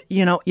 and,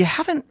 you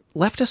haven't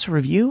left us a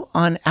review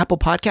on Apple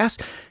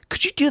Podcasts.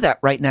 Could you do that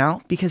right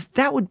now? Because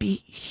that would be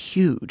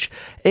huge.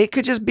 It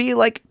could just be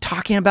like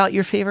talking about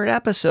your favorite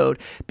episode,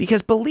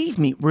 because believe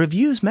me,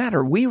 reviews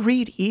matter. We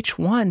read each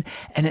one,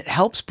 and it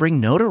helps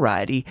bring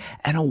notoriety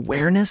and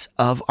awareness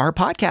of our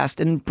podcast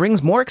and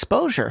brings more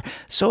exposure.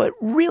 So it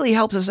really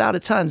helps us out a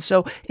ton.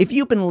 So if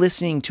you've been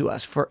listening to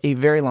us for a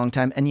very long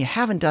time and you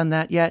haven't done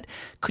that yet,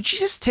 could you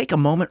just take a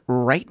moment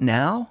right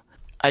now?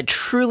 I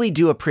truly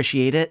do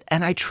appreciate it,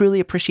 and I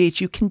truly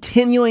appreciate you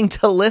continuing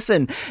to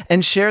listen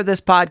and share this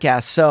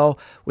podcast. So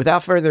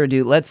without further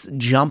ado, let's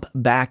jump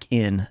back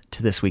in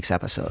to this week's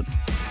episode.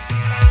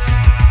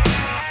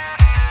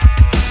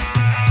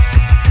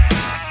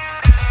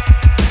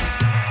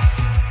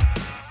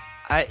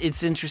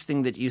 It's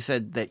interesting that you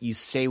said that you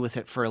stay with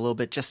it for a little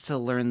bit just to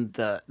learn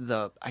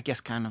the I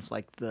guess kind of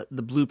like the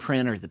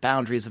blueprint or the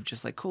boundaries of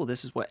just like, cool,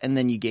 this is what, and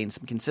then you gain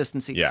some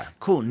consistency. Yeah.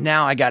 Cool,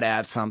 now I got to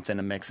add something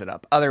to mix it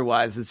up.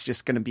 Otherwise, it's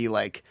just going to be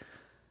like,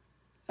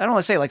 I don't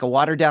want to say like a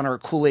watered down or a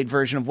Kool-Aid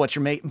version of what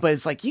you're making, but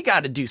it's like you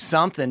got to do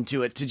something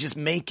to it to just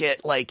make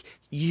it like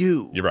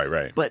you. You're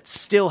right. But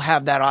still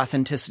have that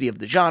authenticity of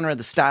the genre,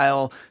 the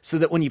style, so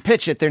that when you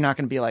pitch it, they're not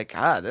going to be like,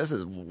 this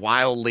is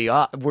wildly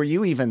off. Were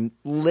you even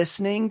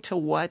listening to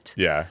what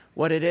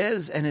it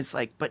is? And it's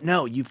like, but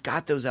no, you've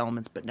got those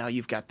elements, but now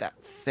you've got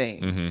that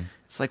thing.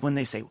 It's like when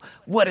they say,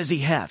 what does he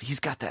have?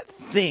 He's got that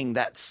thing,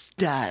 that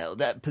style,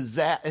 that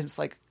pizzazz. And it's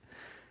like,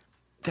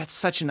 that's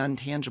such an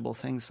intangible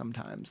thing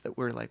sometimes that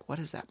we're like, what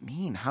does that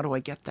mean? How do I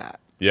get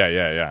that?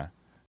 Yeah.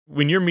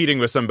 When you're meeting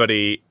with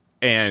somebody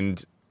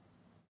and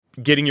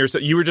getting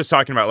you were just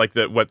talking about like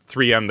what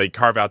 3M, they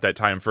carve out that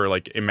time for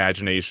like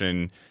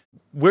imagination.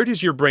 Where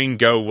does your brain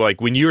go? Like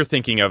when you're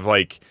thinking of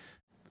like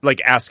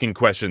asking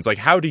questions, like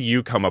how do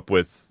you come up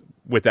with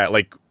that?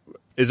 Like,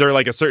 is there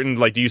like a certain,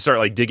 like, do you start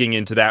like digging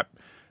into that,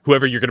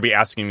 whoever you're going to be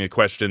asking the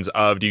questions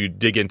of, do you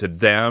dig into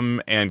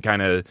them and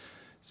kind of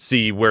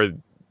see where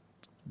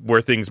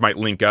things might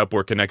link up,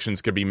 where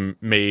connections could be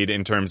made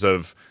in terms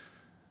of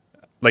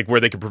like where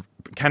they could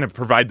kind of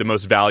provide the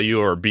most value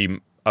or be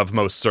of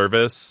most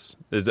service?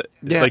 Is it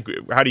like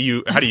how do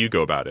you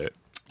go about it?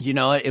 You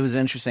know, it was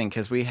interesting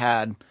because we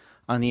had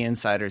on the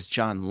Insiders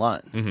John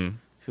Lunt,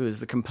 who is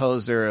the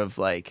composer of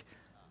like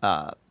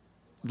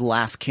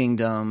Last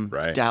Kingdom,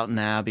 Right. Downton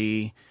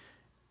Abbey,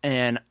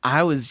 and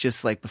I was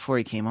just like, before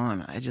he came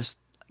on, I just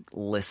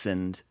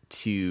listened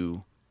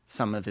to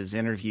some of his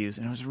interviews,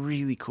 and it was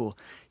really cool.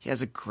 He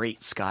has a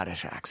great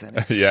Scottish accent.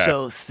 It's Yeah.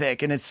 so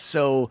thick, and it's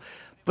so.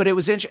 But it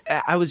was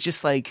I was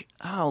just like,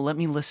 oh, let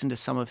me listen to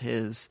some of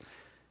his.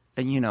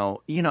 And you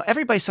know,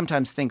 everybody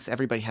sometimes thinks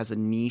everybody has a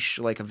niche,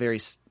 like a very.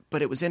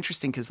 But it was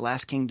interesting because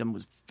Last Kingdom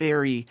was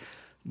very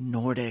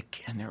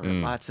Nordic, and there were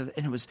lots of,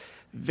 and it was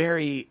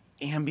very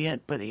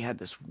ambient. But he had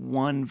this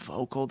one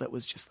vocal that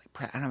was just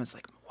like, and I was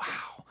like,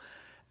 wow.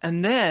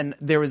 And then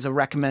there was a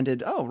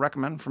recommended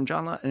from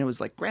John Lunt, and it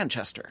was like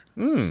Grantchester.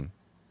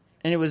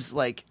 And it was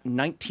like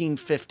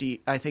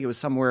 1950, I think it was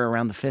somewhere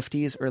around the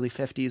 50s, early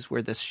 50s,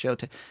 where this show,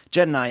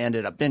 Jed and I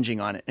ended up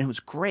binging on it, and it was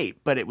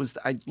great, but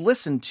I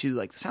listened to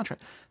like the soundtrack,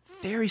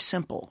 very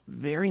simple,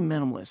 very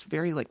minimalist,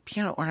 very like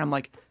piano, and I'm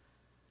like,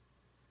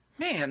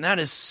 man, that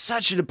is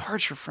such a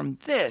departure from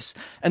this.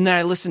 And then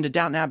I listened to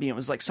Downton Abbey, and it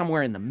was like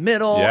somewhere in the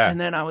middle,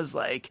 and then I was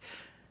like,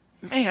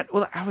 man,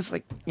 well, I was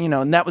like,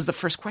 and that was the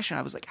first question.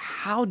 I was like,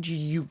 how do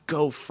you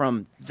go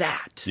from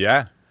that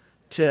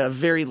to a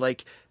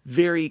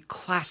very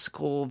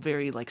classical,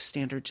 very like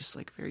standard, just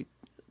like very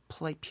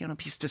polite piano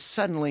piece to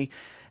suddenly,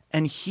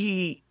 and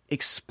he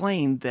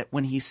explained that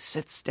when he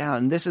sits down,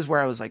 and this is where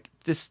I was like,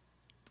 this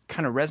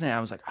kind of resonated.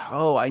 I was like,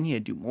 oh, I need to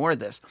do more of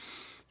this.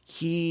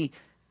 He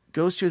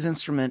goes to his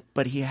instrument,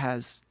 but he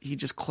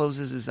just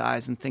closes his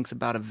eyes and thinks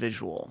about a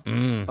visual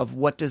of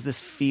what does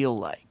this feel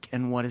like,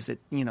 and what is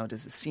it,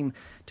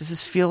 does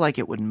this feel like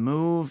it would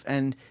move?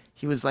 And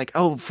he was like,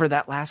 oh, for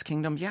that Last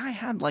Kingdom, I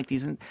had like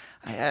these,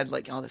 I had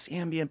like all this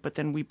ambient, but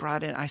then we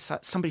brought in,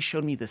 somebody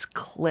showed me this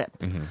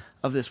clip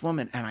of this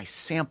woman, and I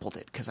sampled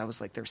it because I was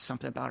like, there's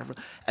something about her.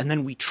 And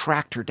then we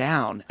tracked her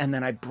down, and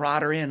then I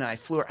brought her in, and I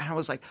flew her, and I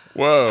was like,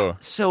 whoa.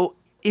 So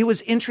it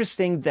was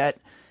interesting that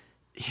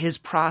his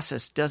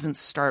process doesn't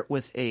start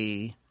with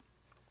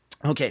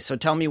okay, so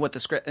tell me what the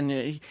script,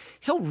 and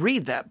he'll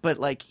read that, but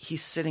like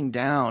he's sitting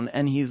down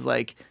and he's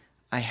like,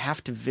 I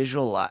have to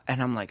visualize,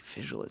 and I'm like,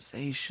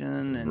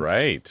 visualization, and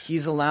right.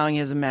 He's allowing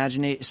his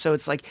imagination. So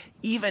it's like,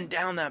 even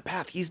down that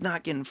path, he's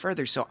not getting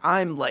further. So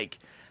I'm like,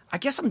 I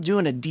guess I'm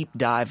doing a deep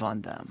dive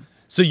on them.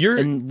 So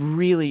and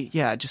really,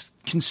 just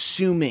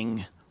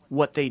consuming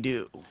what they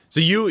do.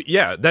 So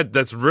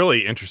that's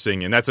really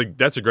interesting, and that's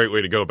a great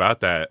way to go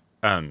about that.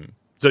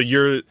 So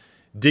you're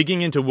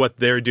digging into what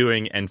they're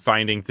doing and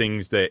finding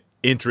things that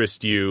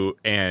interest you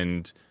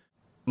and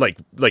like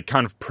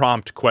kind of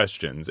prompt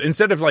questions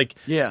instead of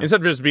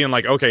just being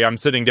like, okay, I'm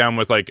sitting down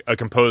with like a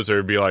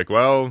composer, be like,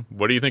 well,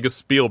 what do you think of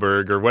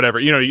Spielberg or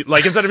whatever,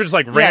 like instead of just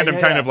like random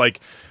kind of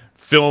like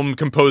film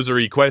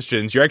composer-y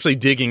questions, you're actually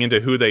digging into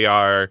who they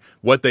are,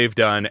 what they've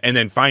done, and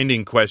then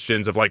finding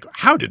questions of like,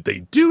 how did they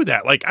do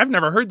that? Like, I've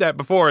never heard that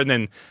before, and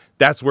then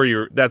that's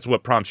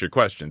what prompts your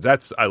questions.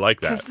 I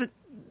like that.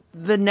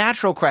 The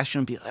natural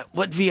question would be like,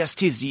 what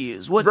VSTs do you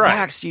use? What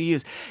backs do you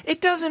use? It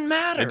doesn't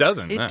matter. It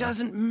doesn't. It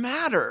doesn't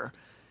matter.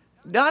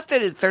 Not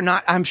that they're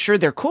not. I'm sure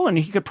they're cool, and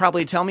he could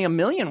probably tell me a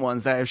million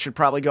ones that I should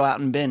probably go out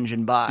and binge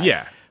and buy.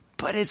 Yeah.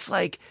 But it's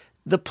like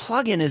the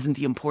plugin isn't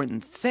the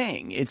important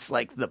thing. It's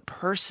like the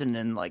person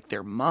and like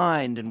their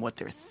mind and what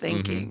they're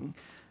thinking.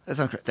 That's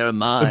not correct. Their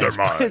mind.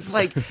 It's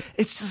like,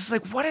 it's just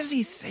like, what is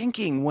he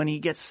thinking when he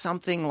gets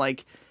something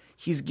like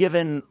he's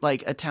given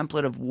like a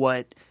template of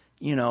what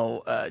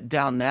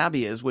Downton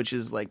Abbey is, which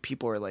is like,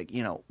 people are like,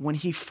 when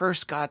he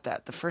first got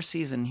that, the first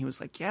season, he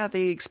was like,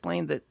 they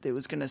explained that it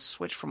was going to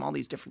switch from all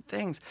these different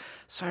things.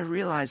 So I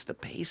realized the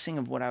pacing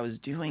of what I was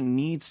doing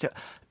needs to,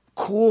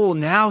 cool.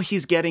 Now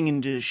he's getting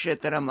into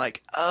shit that I'm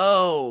like,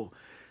 oh,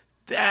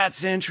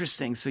 that's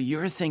interesting. So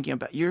you're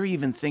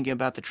even thinking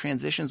about the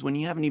transitions when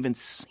you haven't even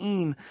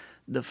seen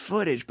the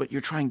footage, but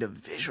you're trying to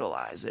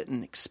visualize it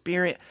and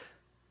experience.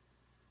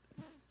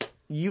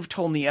 You've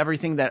told me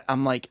everything that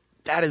I'm like,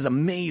 that is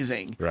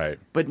amazing. Right.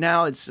 But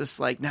now it's just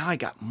like, now I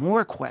got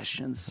more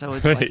questions. So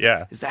it's like,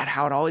 is that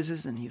how it always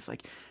is? And he's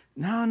like,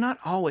 no, not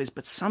always,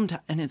 but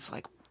sometimes. And it's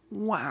like,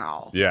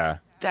 wow. Yeah.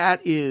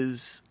 That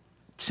is,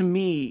 to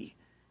me,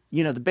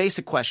 the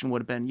basic question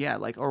would have been,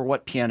 or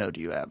what piano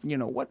do you have?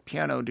 What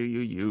piano do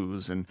you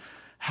use? And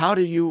how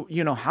do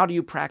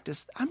you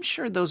practice? I'm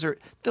sure those are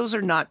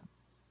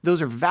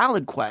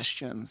valid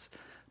questions.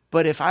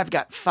 But if I've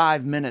got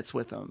 5 minutes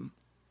with them,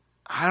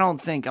 I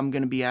don't think I'm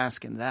going to be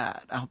asking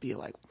that. I'll be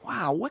like,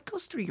 wow, what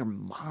goes through your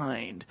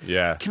mind?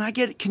 Yeah.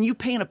 Can you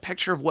paint a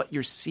picture of what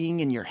you're seeing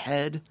in your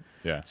head?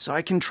 Yeah. So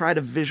I can try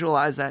to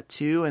visualize that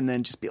too, and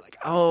then just be like,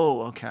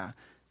 oh, okay.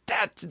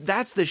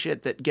 That's the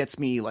shit that gets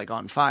me like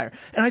on fire.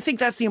 And I think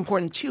that's the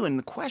important too in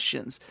the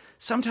questions.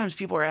 Sometimes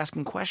people are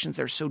asking questions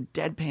that are so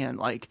deadpan,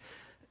 like,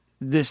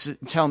 this,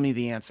 tell me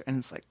the answer. And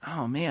it's like,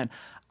 oh man,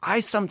 I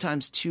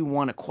sometimes too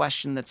want a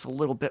question that's a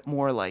little bit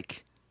more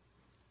like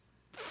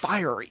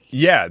fiery.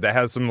 Yeah, that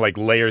has some like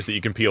layers that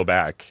you can peel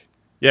back.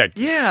 Yeah.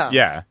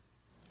 Yeah.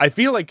 I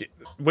feel like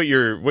what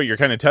you're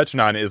kind of touching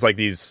on is like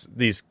these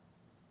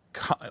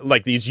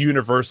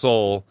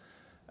universal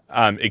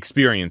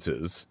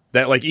experiences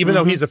that, like, even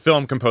though he's a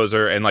film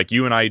composer and like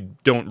you and I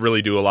don't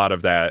really do a lot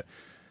of that,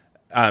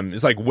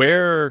 it's like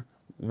where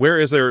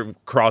is there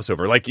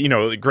crossover? Like, you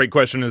know, the great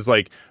question is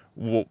like,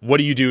 what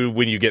do you do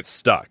when you get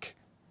stuck?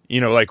 You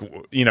know, like,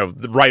 you know,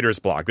 the writer's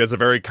block. That's a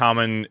very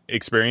common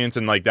experience,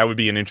 and like that would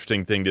be an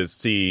interesting thing to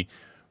see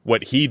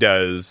what he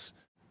does.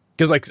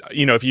 Because, like,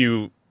 you know, if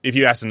you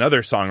ask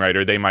another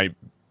songwriter, they might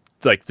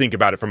like think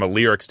about it from a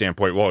lyric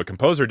standpoint. Well, a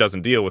composer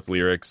doesn't deal with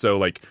lyrics, so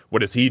like, what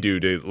does he do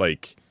to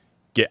like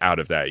get out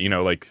of that? You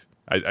know, like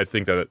I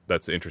think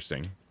that's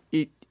interesting.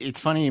 It's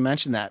funny you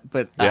mentioned that,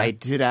 but I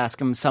did ask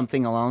him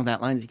something along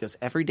that line. He goes,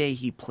 every day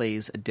he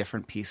plays a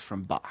different piece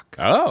from Bach.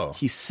 Oh,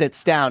 he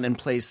sits down and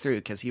plays through,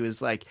 because he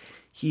was like,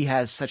 he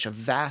has such a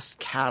vast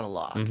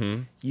catalog.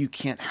 You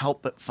can't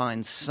help but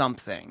find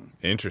something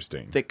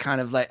interesting that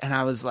kind of like. And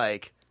I was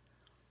like,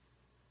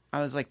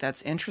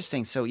 that's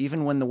interesting. So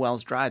even when the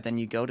well's dry, then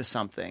you go to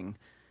something,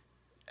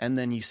 and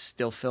then you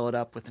still fill it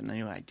up with a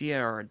new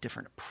idea or a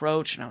different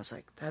approach. And I was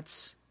like,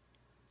 that's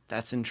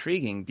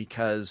intriguing,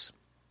 because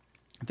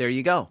there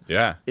you go.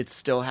 Yeah. It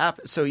still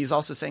happens. So he's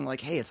also saying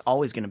like, hey, it's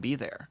always going to be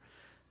there,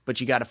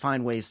 but you got to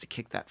find ways to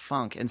kick that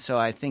funk. And so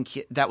I think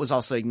that was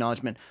also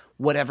acknowledgement.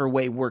 Whatever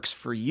way works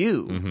for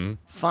you,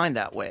 find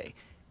that way.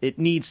 It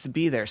needs to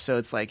be there. So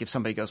it's like if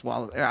somebody goes,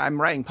 well,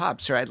 I'm writing pop,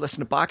 so I'd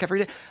listen to Bach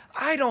every day.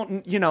 I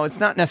don't, you know, it's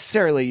not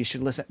necessarily you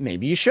should listen.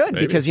 Maybe you should,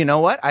 because you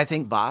know what? I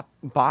think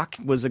Bach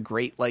was a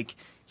great, like,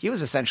 he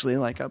was essentially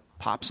like a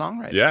pop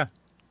songwriter. Yeah.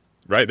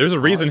 Right. There's a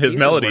reason his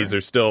melodies are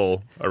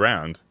still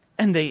around.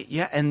 And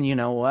and you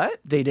know what?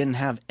 They didn't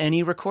have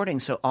any recording,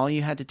 so all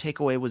you had to take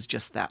away was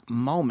just that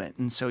moment.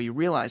 And so you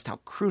realized how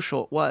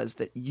crucial it was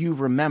that you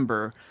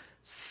remember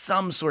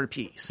some sort of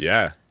piece.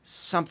 Yeah.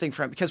 Something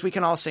from, because we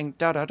can all sing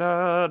da da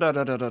da da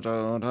da da da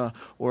da da,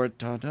 or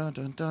da da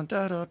da da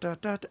da da da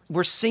da.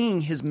 We're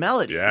singing his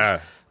melodies,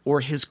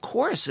 or his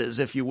choruses,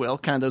 if you will,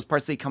 kind of those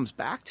parts that he comes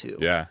back to.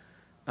 Yeah.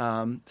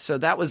 So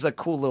that was a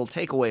cool little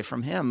takeaway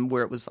from him,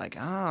 where it was like,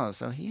 oh,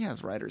 so he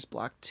has writer's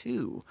block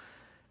too.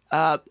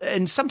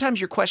 And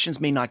sometimes your questions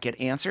may not get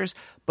answers,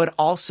 but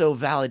also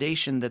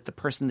validation that the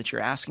person that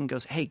you're asking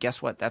goes, hey,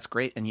 guess what? That's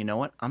great. And you know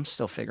what? I'm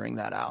still figuring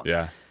that out.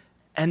 Yeah.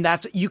 And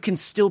you can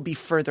still be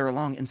further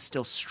along and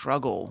still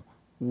struggle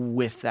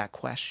with that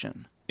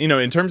question. You know,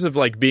 in terms of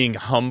like being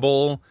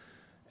humble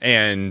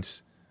and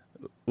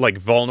like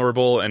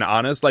vulnerable and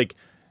honest, like,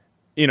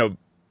 you know,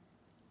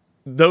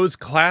 those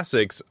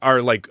classics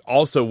are like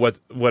also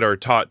what are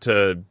taught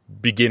to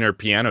beginner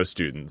piano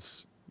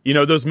students. You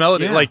know, those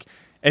melodies, like,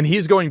 and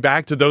he's going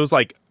back to those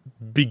like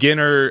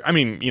beginner, I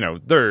mean, you know,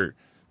 they're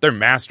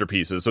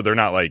masterpieces, so they're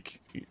not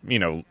like, you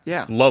know,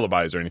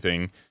 lullabies or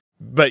anything.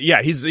 But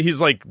yeah, he's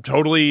like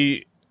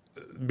totally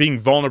being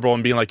vulnerable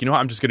and being like, you know what,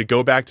 I'm just going to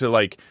go back to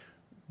like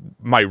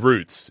my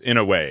roots in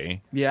a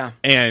way. Yeah.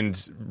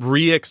 And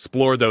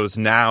re-explore those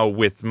now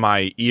with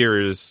my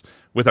ears,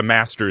 with a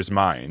master's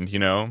mind, you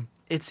know?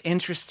 It's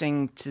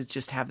interesting to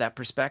just have that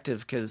perspective,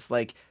 because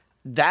like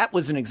that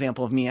was an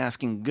example of me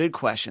asking good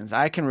questions.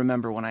 I can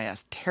remember when I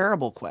asked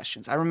terrible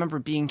questions. I remember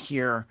being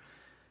here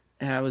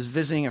and I was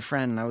visiting a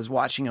friend and I was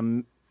watching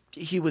him.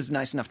 He was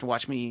nice enough to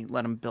watch me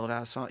let him build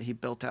out a song. He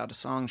built out a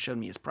song, showed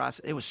me his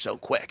process. It was so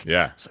quick.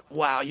 Yeah. It's like,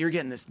 wow, you're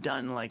getting this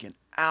done in like an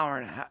hour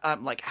and a half.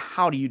 I'm like,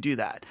 how do you do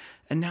that?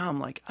 And now I'm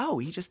like, oh,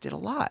 he just did a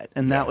lot.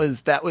 And that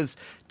was,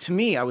 to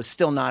me, I was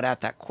still not at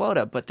that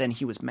quota, but then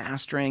he was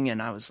mastering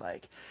and I was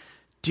like,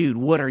 dude,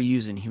 what are you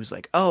using? He was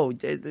like, oh,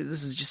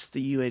 this is just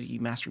the U80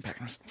 mastering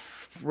pack. And I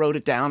wrote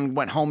it down,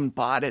 went home and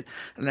bought it.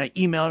 And I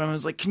emailed him. I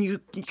was like, can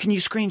you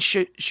screen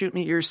shoot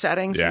me your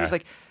settings? Yeah. And he was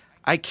like,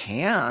 I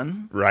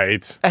can.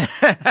 Right.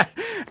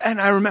 And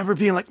I remember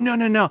being like,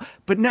 no.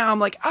 But now I'm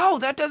like, oh,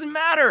 that doesn't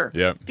matter.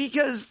 Yeah.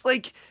 Because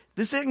like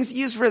the settings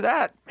used for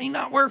that may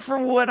not work for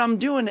what I'm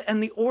doing.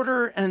 And the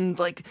order, and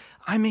like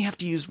I may have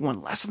to use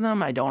one less of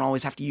them. I don't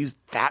always have to use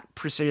that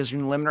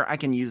precision limiter. I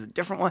can use a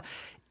different one.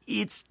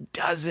 It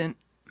doesn't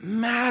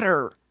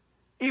matter.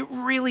 It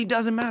really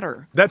doesn't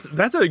matter.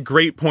 That's a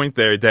great point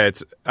there.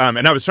 That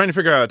and I was trying to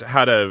figure out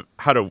how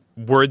to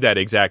word that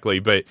exactly,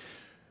 but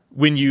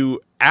when you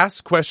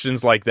ask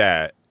questions like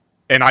that,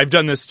 and I've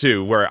done this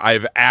too, where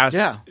I've asked,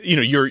 you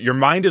know, your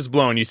mind is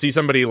blown. You see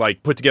somebody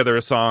like put together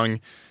a song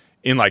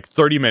in like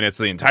 30 minutes,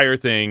 the entire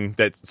thing,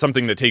 that's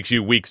something that takes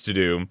you weeks to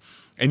do.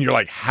 And you're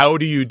like, how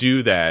do you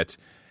do that?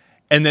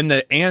 And then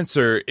the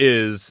answer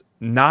is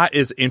not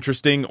as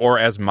interesting or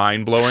as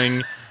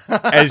mind-blowing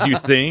as you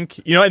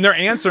think, you know, and they're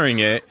answering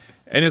it.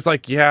 And it's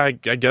like, yeah, I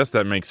guess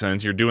that makes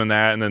sense. You're doing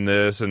that and then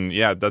this. And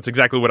yeah, that's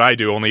exactly what I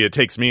do. Only it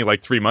takes me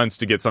like 3 months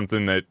to get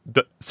something that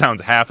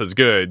sounds half as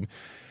good.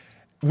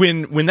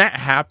 When that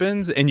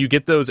happens and you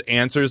get those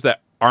answers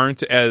that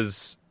aren't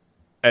as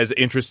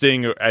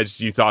interesting as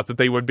you thought that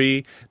they would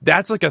be,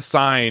 that's like a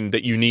sign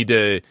that you need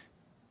to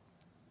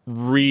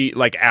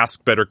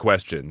ask better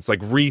questions, like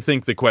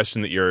rethink the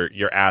question that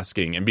you're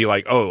asking and be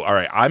like, oh, all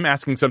right, I'm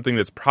asking something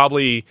that's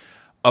probably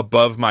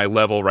above my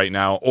level right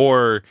now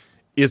or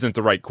isn't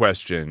the right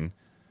question,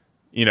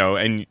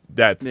 and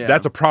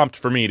that's a prompt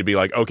for me to be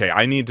like, okay,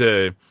 I need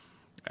to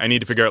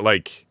figure out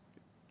like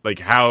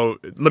how,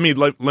 let me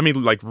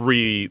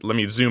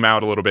zoom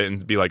out a little bit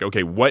and be like,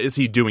 okay, what is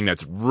he doing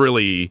that's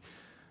really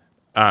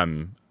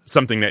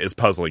something that is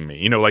puzzling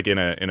me, like in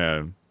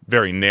a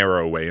very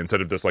narrow way,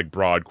 instead of this like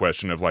broad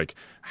question of like,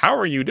 how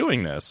are you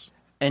doing this?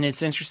 And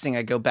it's interesting.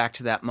 I go back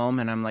to that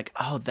moment. I'm like,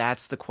 oh,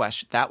 that's the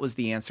question. That was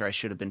the answer I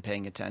should have been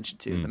paying attention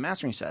to. The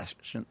mastering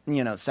session,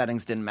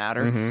 settings didn't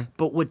matter.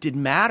 But what did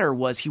matter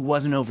was he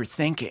wasn't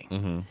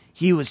overthinking.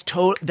 He was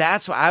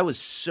that's why I was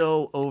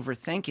so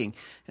overthinking.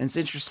 And it's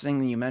interesting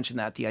that you mentioned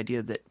that, the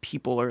idea that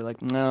people are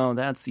like, no,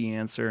 that's the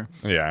answer.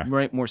 Yeah.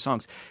 Write more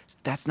songs.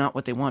 That's not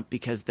what they want,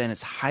 because then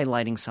it's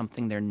highlighting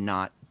something they're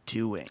not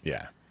doing.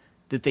 Yeah.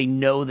 That they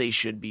know they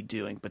should be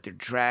doing, but they're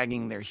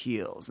dragging their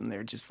heels, and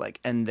they're just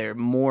like, and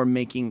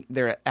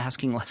they're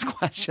asking less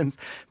questions,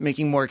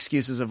 making more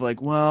excuses of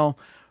like, well,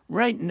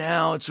 right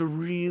now it's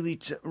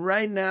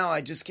right now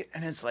I just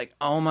and it's like,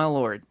 oh my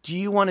Lord, do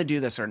you want to do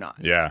this or not?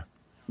 Yeah.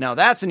 Now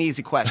that's an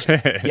easy question.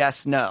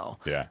 Yes, no.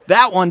 Yeah.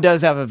 That one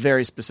does have a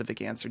very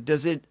specific answer.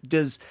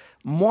 Does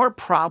more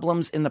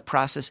problems in the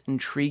process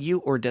intrigue you,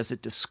 or does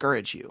it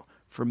discourage you?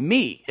 For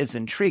me, it's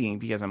intriguing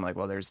because I'm like,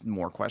 well, there's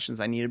more questions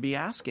I need to be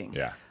asking.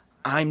 Yeah.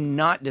 I'm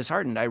not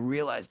disheartened. I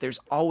realize there's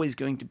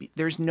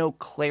no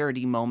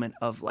clarity moment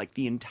of like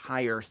the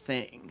entire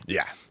thing.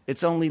 Yeah.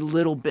 It's only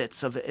little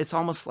bits of it. It's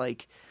almost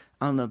like,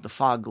 I don't know, the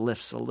fog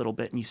lifts a little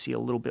bit and you see a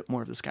little bit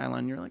more of the skyline.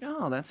 And you're like,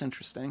 oh, that's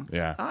interesting.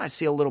 Yeah. Oh, I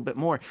see a little bit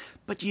more.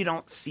 But you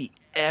don't see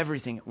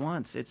everything at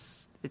once.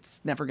 It's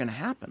never going to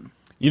happen.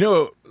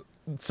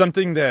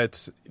 Something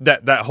that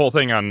whole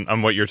thing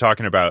on what you're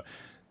talking about,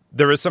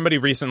 there was somebody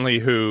recently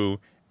who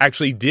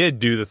actually did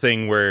do the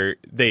thing where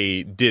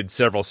they did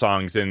several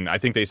songs, and I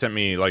think they sent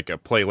me like a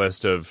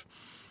playlist of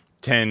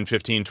 10,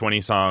 15,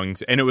 20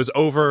 songs, and it was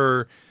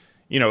over,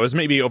 it was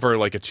maybe over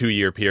like a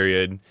 2-year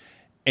period,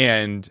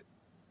 and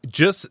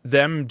just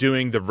them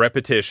doing the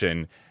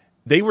repetition,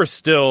 they were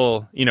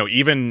still,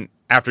 even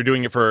after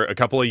doing it for a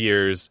couple of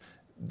years,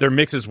 their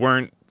mixes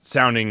weren't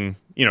sounding,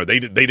 they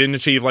didn't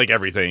achieve like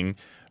everything,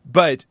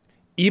 but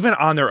even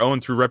on their own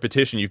through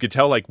repetition, you could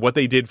tell like what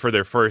they did for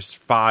their first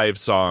 5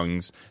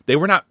 songs, they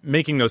were not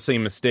making those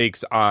same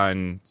mistakes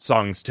on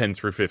songs 10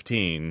 through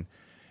 15.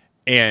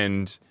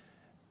 And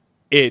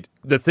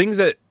the things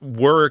that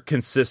were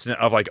consistent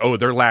of like, oh,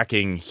 they're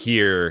lacking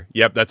here.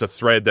 Yep. That's a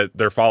thread that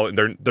they're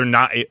following.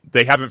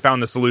 They haven't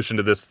found the solution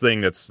to this thing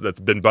that's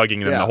been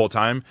bugging them the whole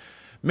time.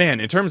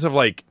 Man, in terms of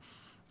like,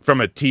 from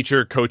a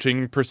teacher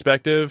coaching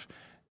perspective,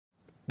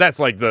 that's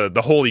like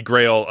the holy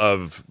grail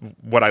of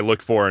what I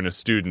look for in a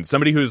student.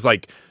 Somebody who's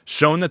like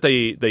shown that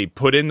they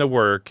put in the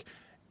work,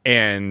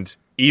 and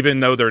even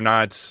though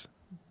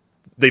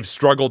they've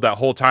struggled that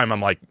whole time,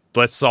 I'm like,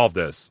 let's solve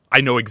this.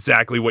 I know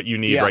exactly what you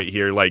need right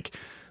here. Like,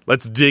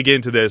 let's dig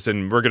into this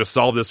and we're going to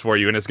solve this for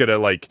you. And it's going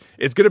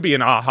to be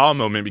an aha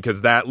moment,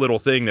 because that little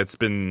thing that's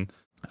been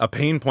a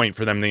pain point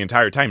for them the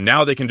entire time,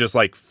 now they can just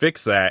like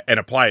fix that and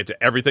apply it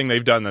to everything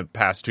they've done the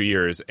past 2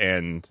 years.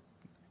 And,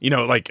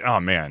 like,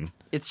 oh man.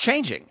 It's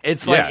changing.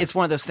 It's like, it's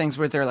one of those things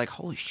where they're like,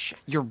 holy shit,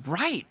 you're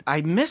right.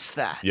 I missed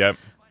that. Yep.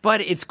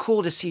 But it's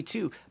cool to see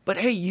too. But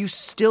hey, you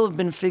still have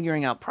been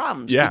figuring out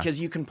problems because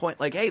you can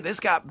point like, hey, this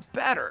got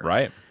better.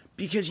 Right.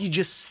 Because you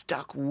just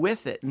stuck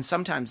with it. And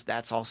sometimes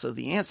that's also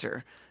the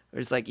answer.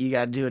 It's like, you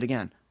got to do it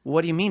again.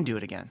 What do you mean do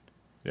it again?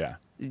 Yeah.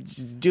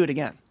 Just do it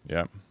again.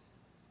 Yep.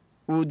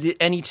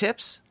 Any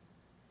tips?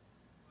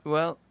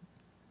 Well,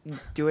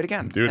 do it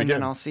again. Do it again. And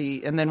then I'll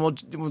see. And then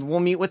we'll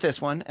meet with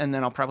this one, and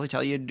then I'll probably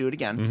tell you to do it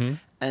again.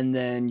 And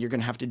then you're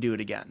going to have to do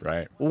it again.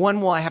 Right. When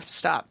will I have to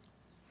stop?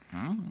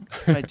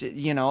 Right.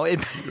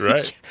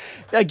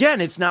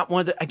 Again, it's not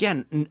one of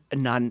the,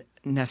 not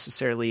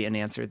necessarily an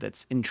answer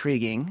that's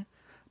intriguing,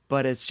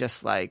 but it's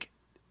just like,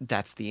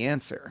 that's the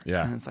answer.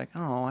 Yeah. And it's like,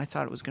 oh, I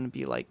thought it was going to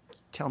be like,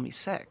 tell me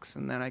 6,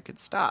 and then I could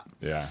stop.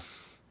 Yeah.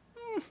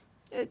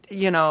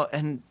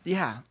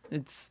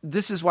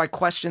 This is why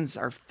questions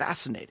are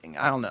fascinating.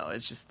 I don't know.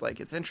 It's just like,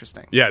 it's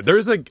interesting. Yeah.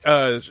 There's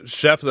a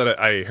chef that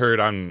I heard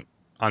on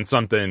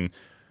something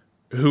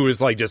who is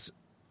like just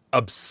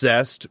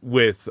obsessed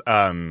with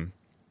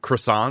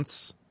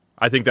croissants.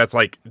 I think that's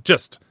like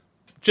just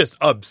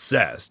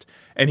obsessed.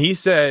 And he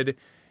said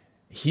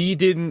he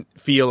didn't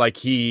feel like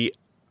he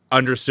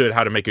understood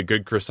how to make a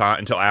good croissant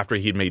until after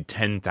he'd made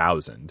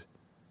 10,000.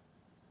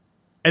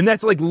 And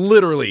that's like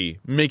literally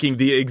making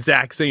the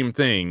exact same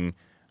thing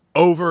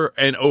over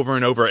and over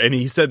and over. And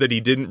he said that he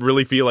didn't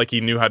really feel like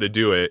he knew how to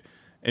do it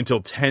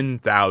until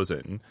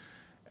 10,000.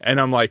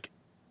 And I'm like,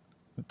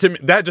 to me,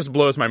 that just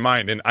blows my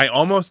mind. And I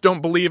almost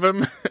don't believe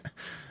him,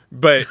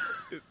 but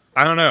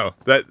I don't know,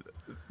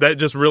 that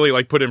just really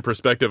like put in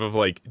perspective of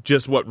like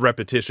just what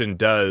repetition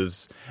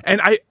does. And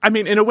I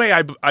mean, in a way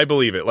I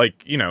believe it.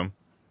 Like,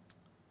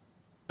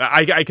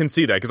 I can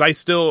see that, because I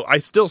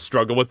still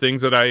struggle with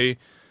things that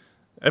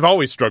I've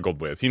always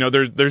struggled with.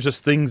 There's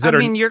just things that I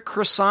mean, your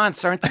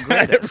croissants aren't the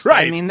greatest.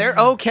 Right. I mean, they're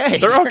okay.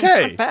 They're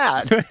okay.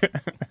 Not bad.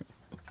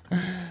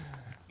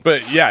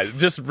 But yeah,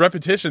 just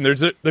repetition.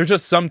 There's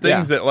just some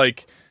things that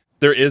like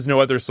there is no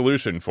other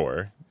solution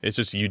for. It's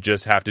just you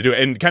just have to do it.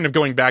 And kind of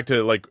going back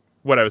to like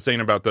what I was saying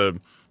about the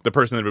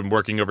person that had been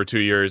working over 2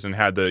 years and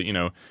had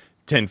the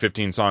 10,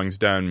 15 songs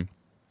done.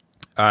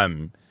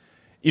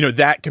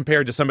 That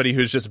compared to somebody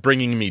who's just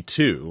bringing me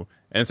 2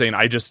 and saying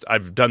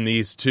I've done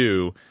these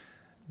 2.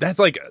 That's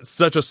like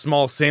such a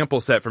small sample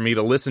set for me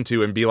to listen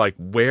to and be like,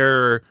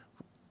 where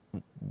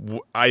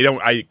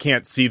I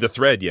can't see the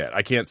thread yet.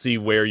 I can't see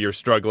where you're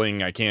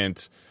struggling. I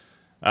can't,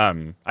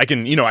 I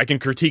can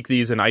critique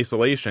these in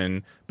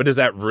isolation, but is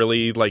that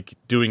really like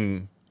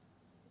doing,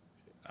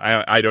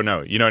 I don't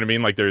know. You know what I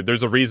mean? Like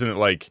there's a reason that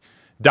like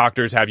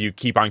doctors have you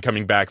keep on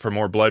coming back for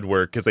more blood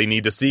work because they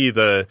need to see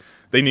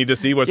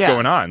what's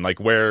going on. Like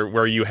where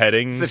are you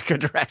heading? Is it a good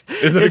direction?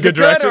 Is it a good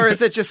direction? Or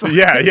is it just like,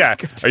 yeah.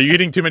 Are you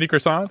eating too many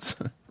croissants?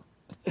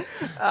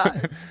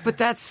 But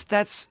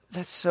that's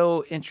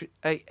so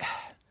interesting.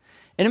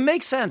 And it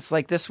makes sense.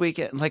 Like this week,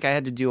 like I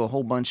had to do a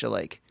whole bunch of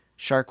like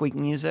Shark Week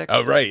music.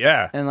 Oh, right.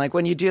 Yeah. And like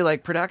when you do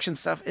like production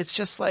stuff, it's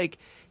just like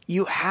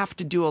you have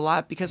to do a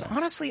lot because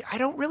honestly, I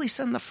don't really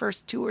send the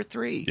first 2 or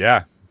 3.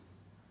 Yeah.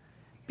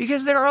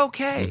 Because they're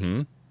okay.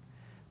 Mm-hmm.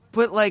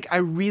 But like I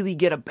really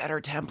get a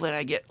better template.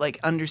 I get like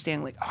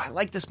understanding like, oh, I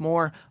like this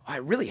more. Oh, I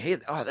really hate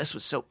it. Oh, this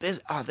was so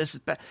busy. Oh, this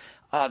is bad.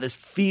 Oh, this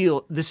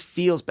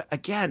feels bad.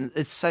 Again,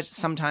 it's such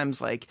sometimes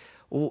like,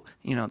 well,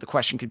 the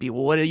question could be,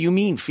 well, what do you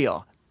mean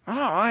feel? Oh,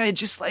 I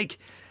just like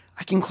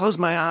I can close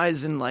my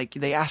eyes and like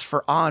they ask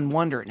for awe and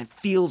wonder and it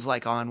feels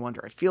like awe and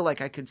wonder. I feel like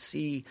I could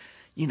see,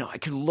 I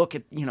could look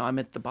at, I'm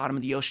at the bottom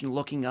of the ocean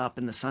looking up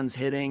and the sun's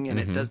hitting and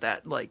it does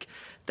that like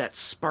that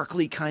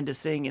sparkly kind of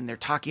thing. And they're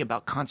talking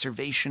about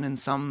conservation in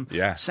some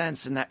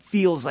sense. And that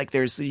feels like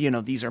there's,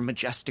 these are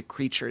majestic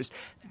creatures.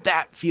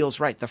 That feels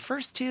right. The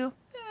first 2,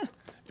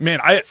 man,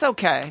 it's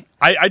okay.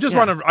 I just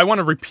want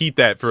to repeat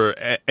that for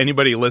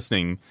anybody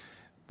listening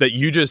that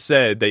you just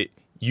said that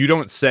you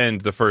don't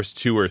send the first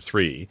 2 or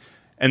 3.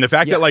 And the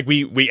fact that like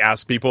we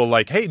ask people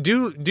like, hey,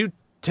 do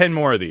 10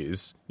 more of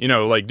these,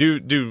 like do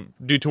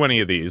 20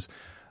 of these.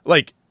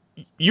 Like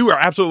you are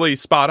absolutely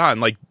spot on.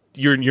 Like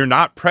you're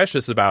not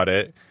precious about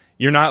it.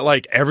 You're not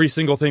like every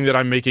single thing that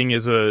I'm making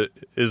is a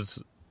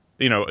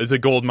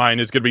gold mine,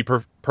 is going to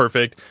be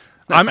perfect.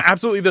 I'm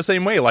absolutely the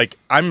same way. Like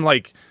I'm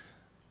like,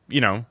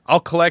 I'll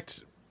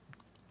collect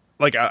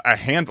like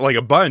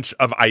a bunch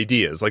of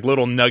ideas, like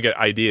little nugget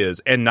ideas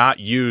and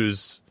not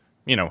use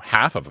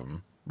half of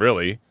them,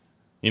 really.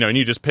 And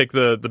you just pick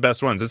the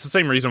best ones. It's the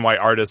same reason why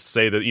artists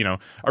say that,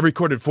 I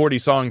recorded 40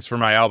 songs for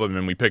my album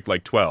and we picked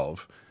like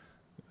 12.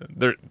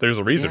 There's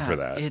a reason for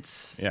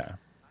that.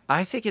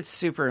 I think it's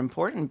super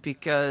important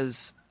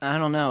because, I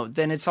don't know,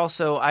 then it's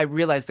also, I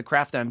realize the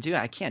craft that I'm doing,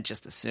 I can't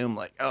just assume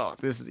like, oh,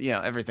 this is,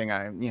 everything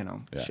I,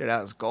 shit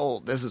out is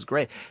gold. This is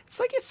great. It's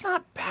like, it's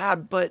not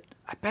bad, but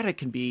I bet it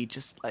can be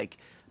just like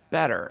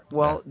better.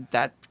 Well,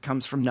 that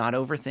comes from not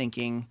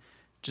overthinking,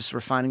 just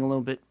refining a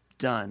little bit,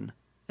 done.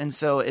 And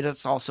so it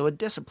is also a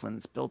discipline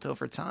that's built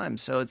over time.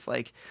 So it's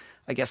like,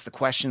 I guess the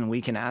question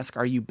we can ask,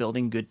 are you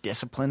building good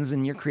disciplines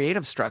in your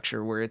creative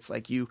structure where it's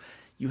like you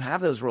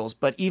have those rules,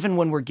 but even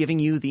when we're giving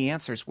you the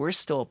answers, we're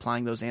still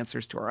applying those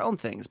answers to our own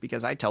things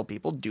because I tell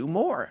people, do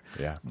more.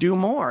 Do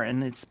more.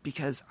 And it's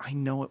because I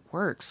know it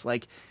works.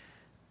 Like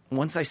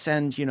once I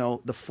send, the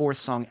 4th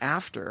song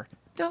after,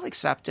 they'll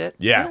accept it.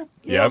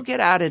 It'll get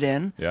added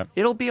in.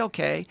 It'll be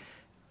okay.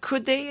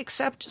 Could they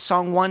accept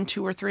song 1,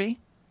 2, or 3?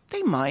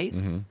 They might.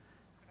 Mm-hmm.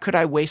 Could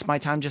I waste my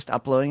time just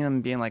uploading them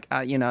and being like,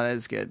 that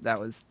is good.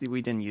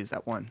 We didn't use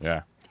that one.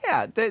 Yeah.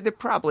 They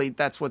probably,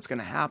 that's what's going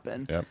to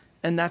happen.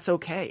 And that's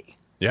okay.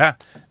 Yeah.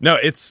 No,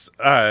 it's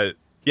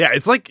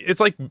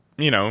like,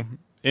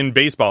 in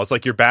baseball, it's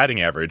like your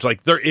batting average.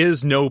 Like there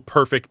is no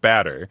perfect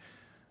batter.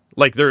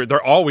 Like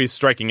they're always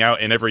striking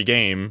out in every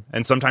game.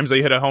 And sometimes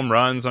they hit a home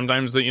run.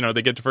 Sometimes they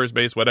get to first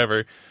base,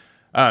 whatever.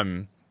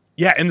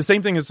 Yeah, and the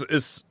same thing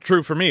is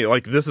true for me.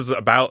 Like, this is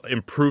about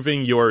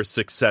improving your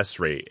success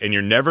rate, and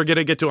you're never going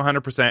to get to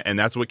 100%, and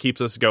that's what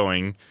keeps us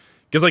going.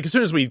 Because, like, as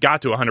soon as we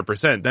got to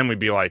 100%, then we'd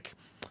be like,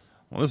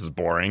 well, this is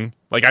boring.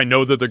 Like, I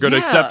know that they're going to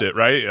accept it,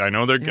 right? I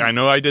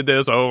know I did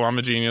this. Oh, I'm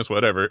a genius,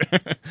 whatever.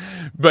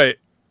 But,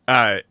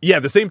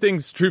 the same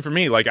thing's true for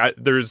me. Like,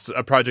 there's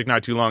a project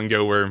not too long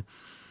ago where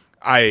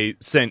I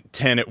sent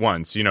 10 at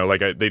once.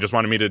 They just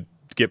wanted me to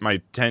get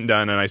my 10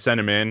 done, and I sent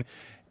them in,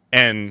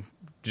 and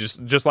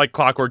just like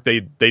clockwork, they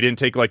didn't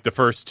take like the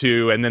first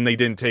 2, and then they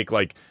didn't take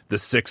like the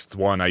 6th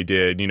one I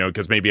did,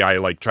 because maybe I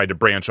like tried to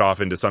branch off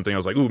into something. I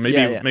was like, ooh,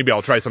 maybe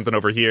I'll try something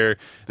over here.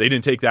 They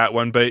didn't take that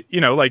one, but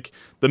like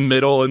the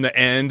middle and the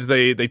end,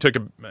 they took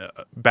a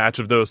batch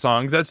of those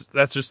songs.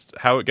 That's just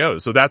how it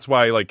goes. So that's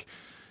why like,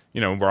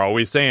 we're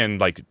always saying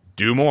like,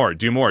 do more,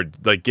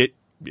 like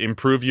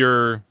improve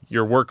your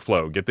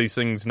workflow, get these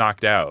things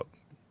knocked out.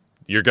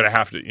 You're going to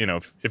have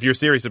to, if you're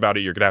serious about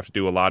it, you're going to have to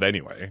do a lot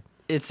anyway.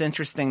 it's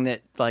interesting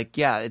that like,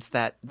 yeah, it's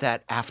that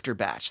after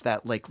batch,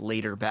 that like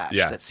later batch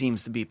that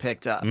seems to be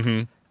picked up.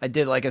 Mm-hmm. I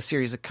did like a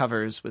series of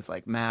covers with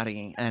like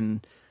Maddie,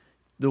 and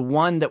the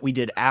one that we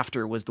did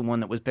after was the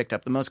one that was picked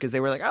up the most because they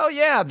were like, oh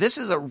yeah, this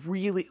is a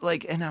really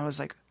like, and I was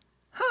like,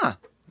 huh,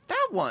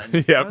 that one.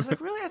 Yep. I was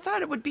like, really? I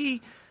thought it would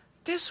be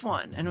this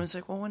one. And it was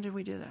like, well, when did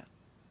we do that?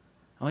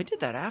 Oh, I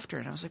did that after.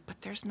 And I was like,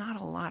 but there's not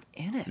a lot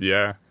in it.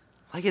 Yeah.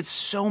 Like, it's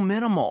so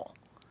minimal.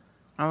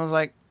 I was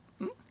like,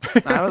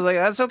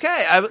 that's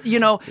okay.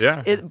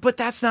 But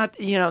that's not,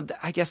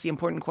 I guess the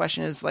important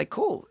question is like,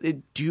 cool,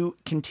 do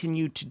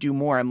continue to do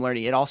more. I'm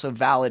learning. It also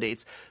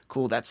validates,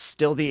 cool, that's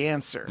still the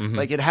answer. Mm-hmm.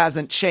 Like, it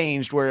hasn't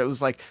changed where it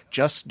was like,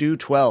 just do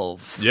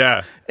 12.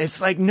 Yeah.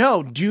 It's like,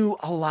 no, do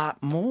a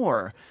lot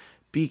more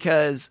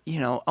because,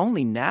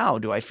 only now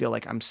do I feel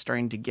like I'm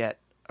starting to get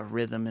a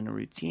rhythm and a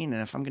routine.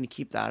 And if I'm going to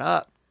keep that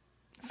up,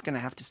 it's going to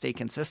have to stay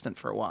consistent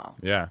for a while.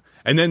 Yeah.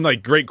 And then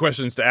like great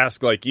questions to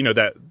ask, like,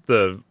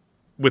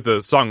 with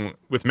the song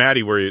with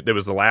Maddie, where there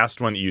was the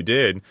last one that you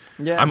did,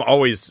 I'm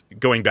always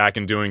going back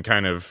and doing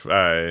kind of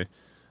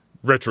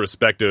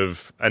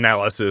retrospective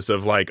analysis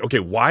of like, okay,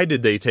 why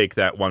did they take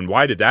that one?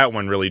 Why did that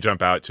one really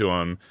jump out to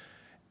them?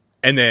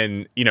 And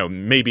then,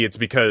 maybe it's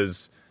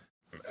because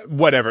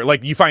whatever,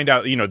 like you find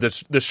out,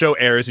 the show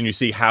airs and you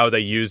see how they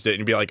used it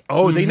and be like,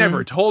 oh, they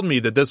never told me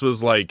that this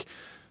was like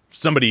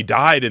somebody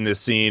died in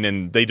this scene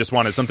and they just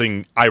wanted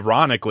something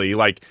ironically.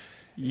 Like,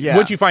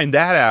 once you find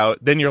that out,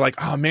 then you're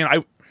like, oh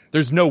man,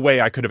 there's no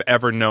way I could have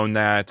ever known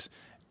that.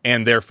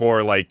 And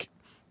therefore, like,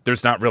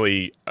 there's not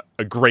really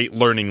a great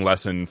learning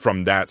lesson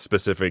from that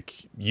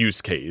specific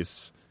use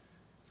case.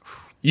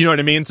 You know what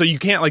I mean? So you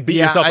can't like beat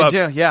yourself up.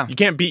 You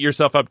can't beat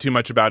yourself up too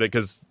much about it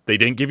because they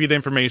didn't give you the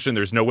information.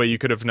 There's no way you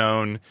could have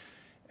known.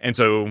 And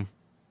so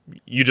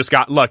you just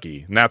got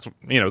lucky. And that's,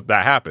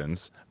 that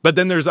happens. But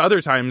then there's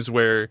other times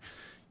where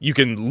you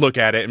can look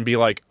at it and be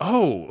like,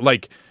 oh,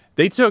 like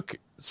they took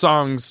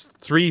songs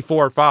 3,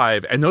 4,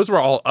 5, and those were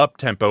all up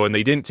tempo, and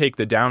they didn't take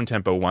the down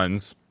tempo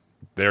ones.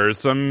 There's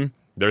some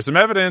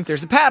evidence.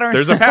 There's a pattern.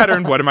 There's a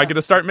pattern. What am I going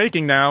to start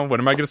making now? What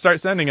am I going to start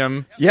sending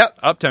them? Yep.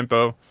 Up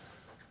tempo.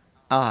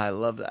 Oh, I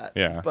love that.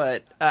 Yeah.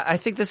 But I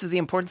think this is the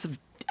importance of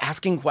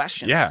asking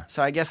questions. Yeah.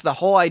 So I guess the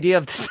whole idea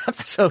of this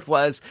episode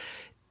was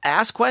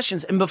ask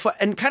questions, and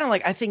kind of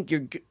like I think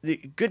the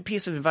good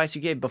piece of advice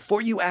you gave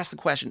before you ask the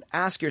question,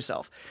 ask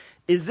yourself,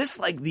 is this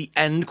like the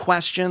end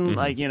question?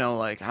 Like,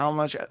 like how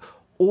much,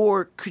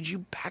 or could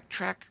you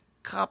backtrack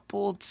a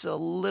couple to a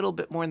little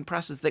bit more in the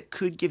process that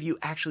could give you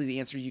actually the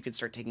answers you could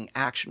start taking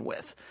action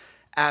with,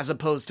 as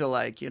opposed to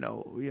like,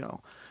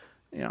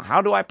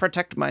 how do I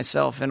protect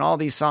myself in all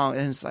these songs?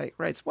 And it's like,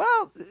 right,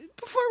 well,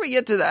 before we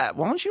get to that,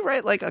 why don't you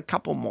write like a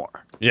couple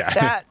more? Yeah.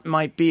 That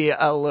might be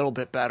a little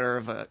bit better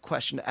of a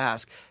question to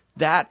ask.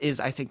 That is,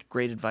 I think,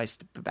 great advice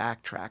to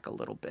backtrack a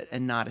little bit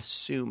and not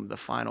assume the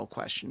final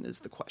question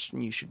is the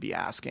question you should be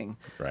asking.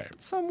 Right.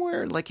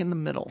 Somewhere like in the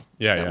middle.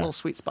 Yeah, that little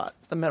sweet spot,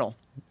 the middle.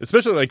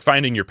 Especially like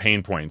finding your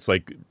pain points.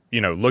 Like,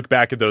 look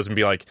back at those and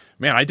be like,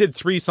 man, I did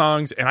 3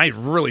 songs and I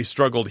really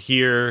struggled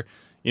here,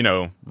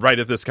 right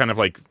at this kind of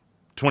like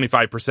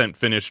 25%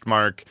 finished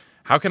mark.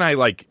 How can I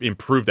like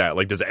improve that?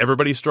 Like, does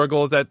everybody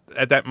struggle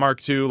at that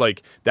mark too?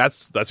 Like,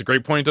 that's a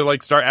great point to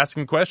like start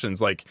asking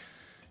questions. Like,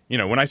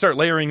 when I start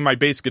layering my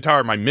bass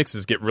guitar, my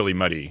mixes get really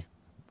muddy.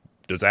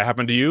 Does that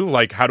happen to you?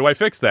 Like, how do I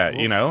fix that?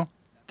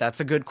 That's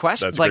a good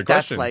question.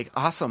 That's like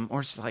awesome.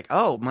 Or it's like,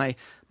 oh, my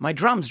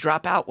drums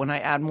drop out when I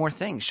add more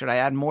things. Should I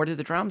add more to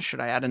the drums?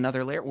 Should I add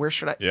another layer? Where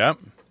should I?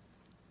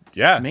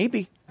 Yeah.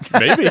 Maybe.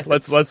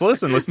 Let's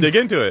listen. Let's dig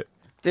into it.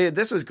 Dude,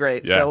 this was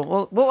great. Yeah.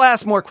 So we'll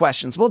ask more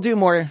questions. We'll do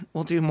more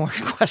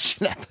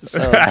question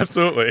episodes.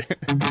 Absolutely.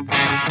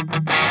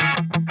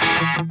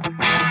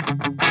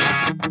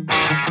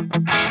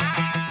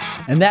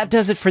 And that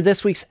does it for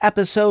this week's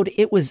episode.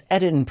 It was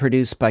edited and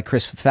produced by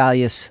Chris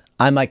Fafalius.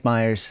 I'm Mike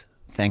Myers.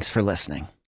 Thanks for listening.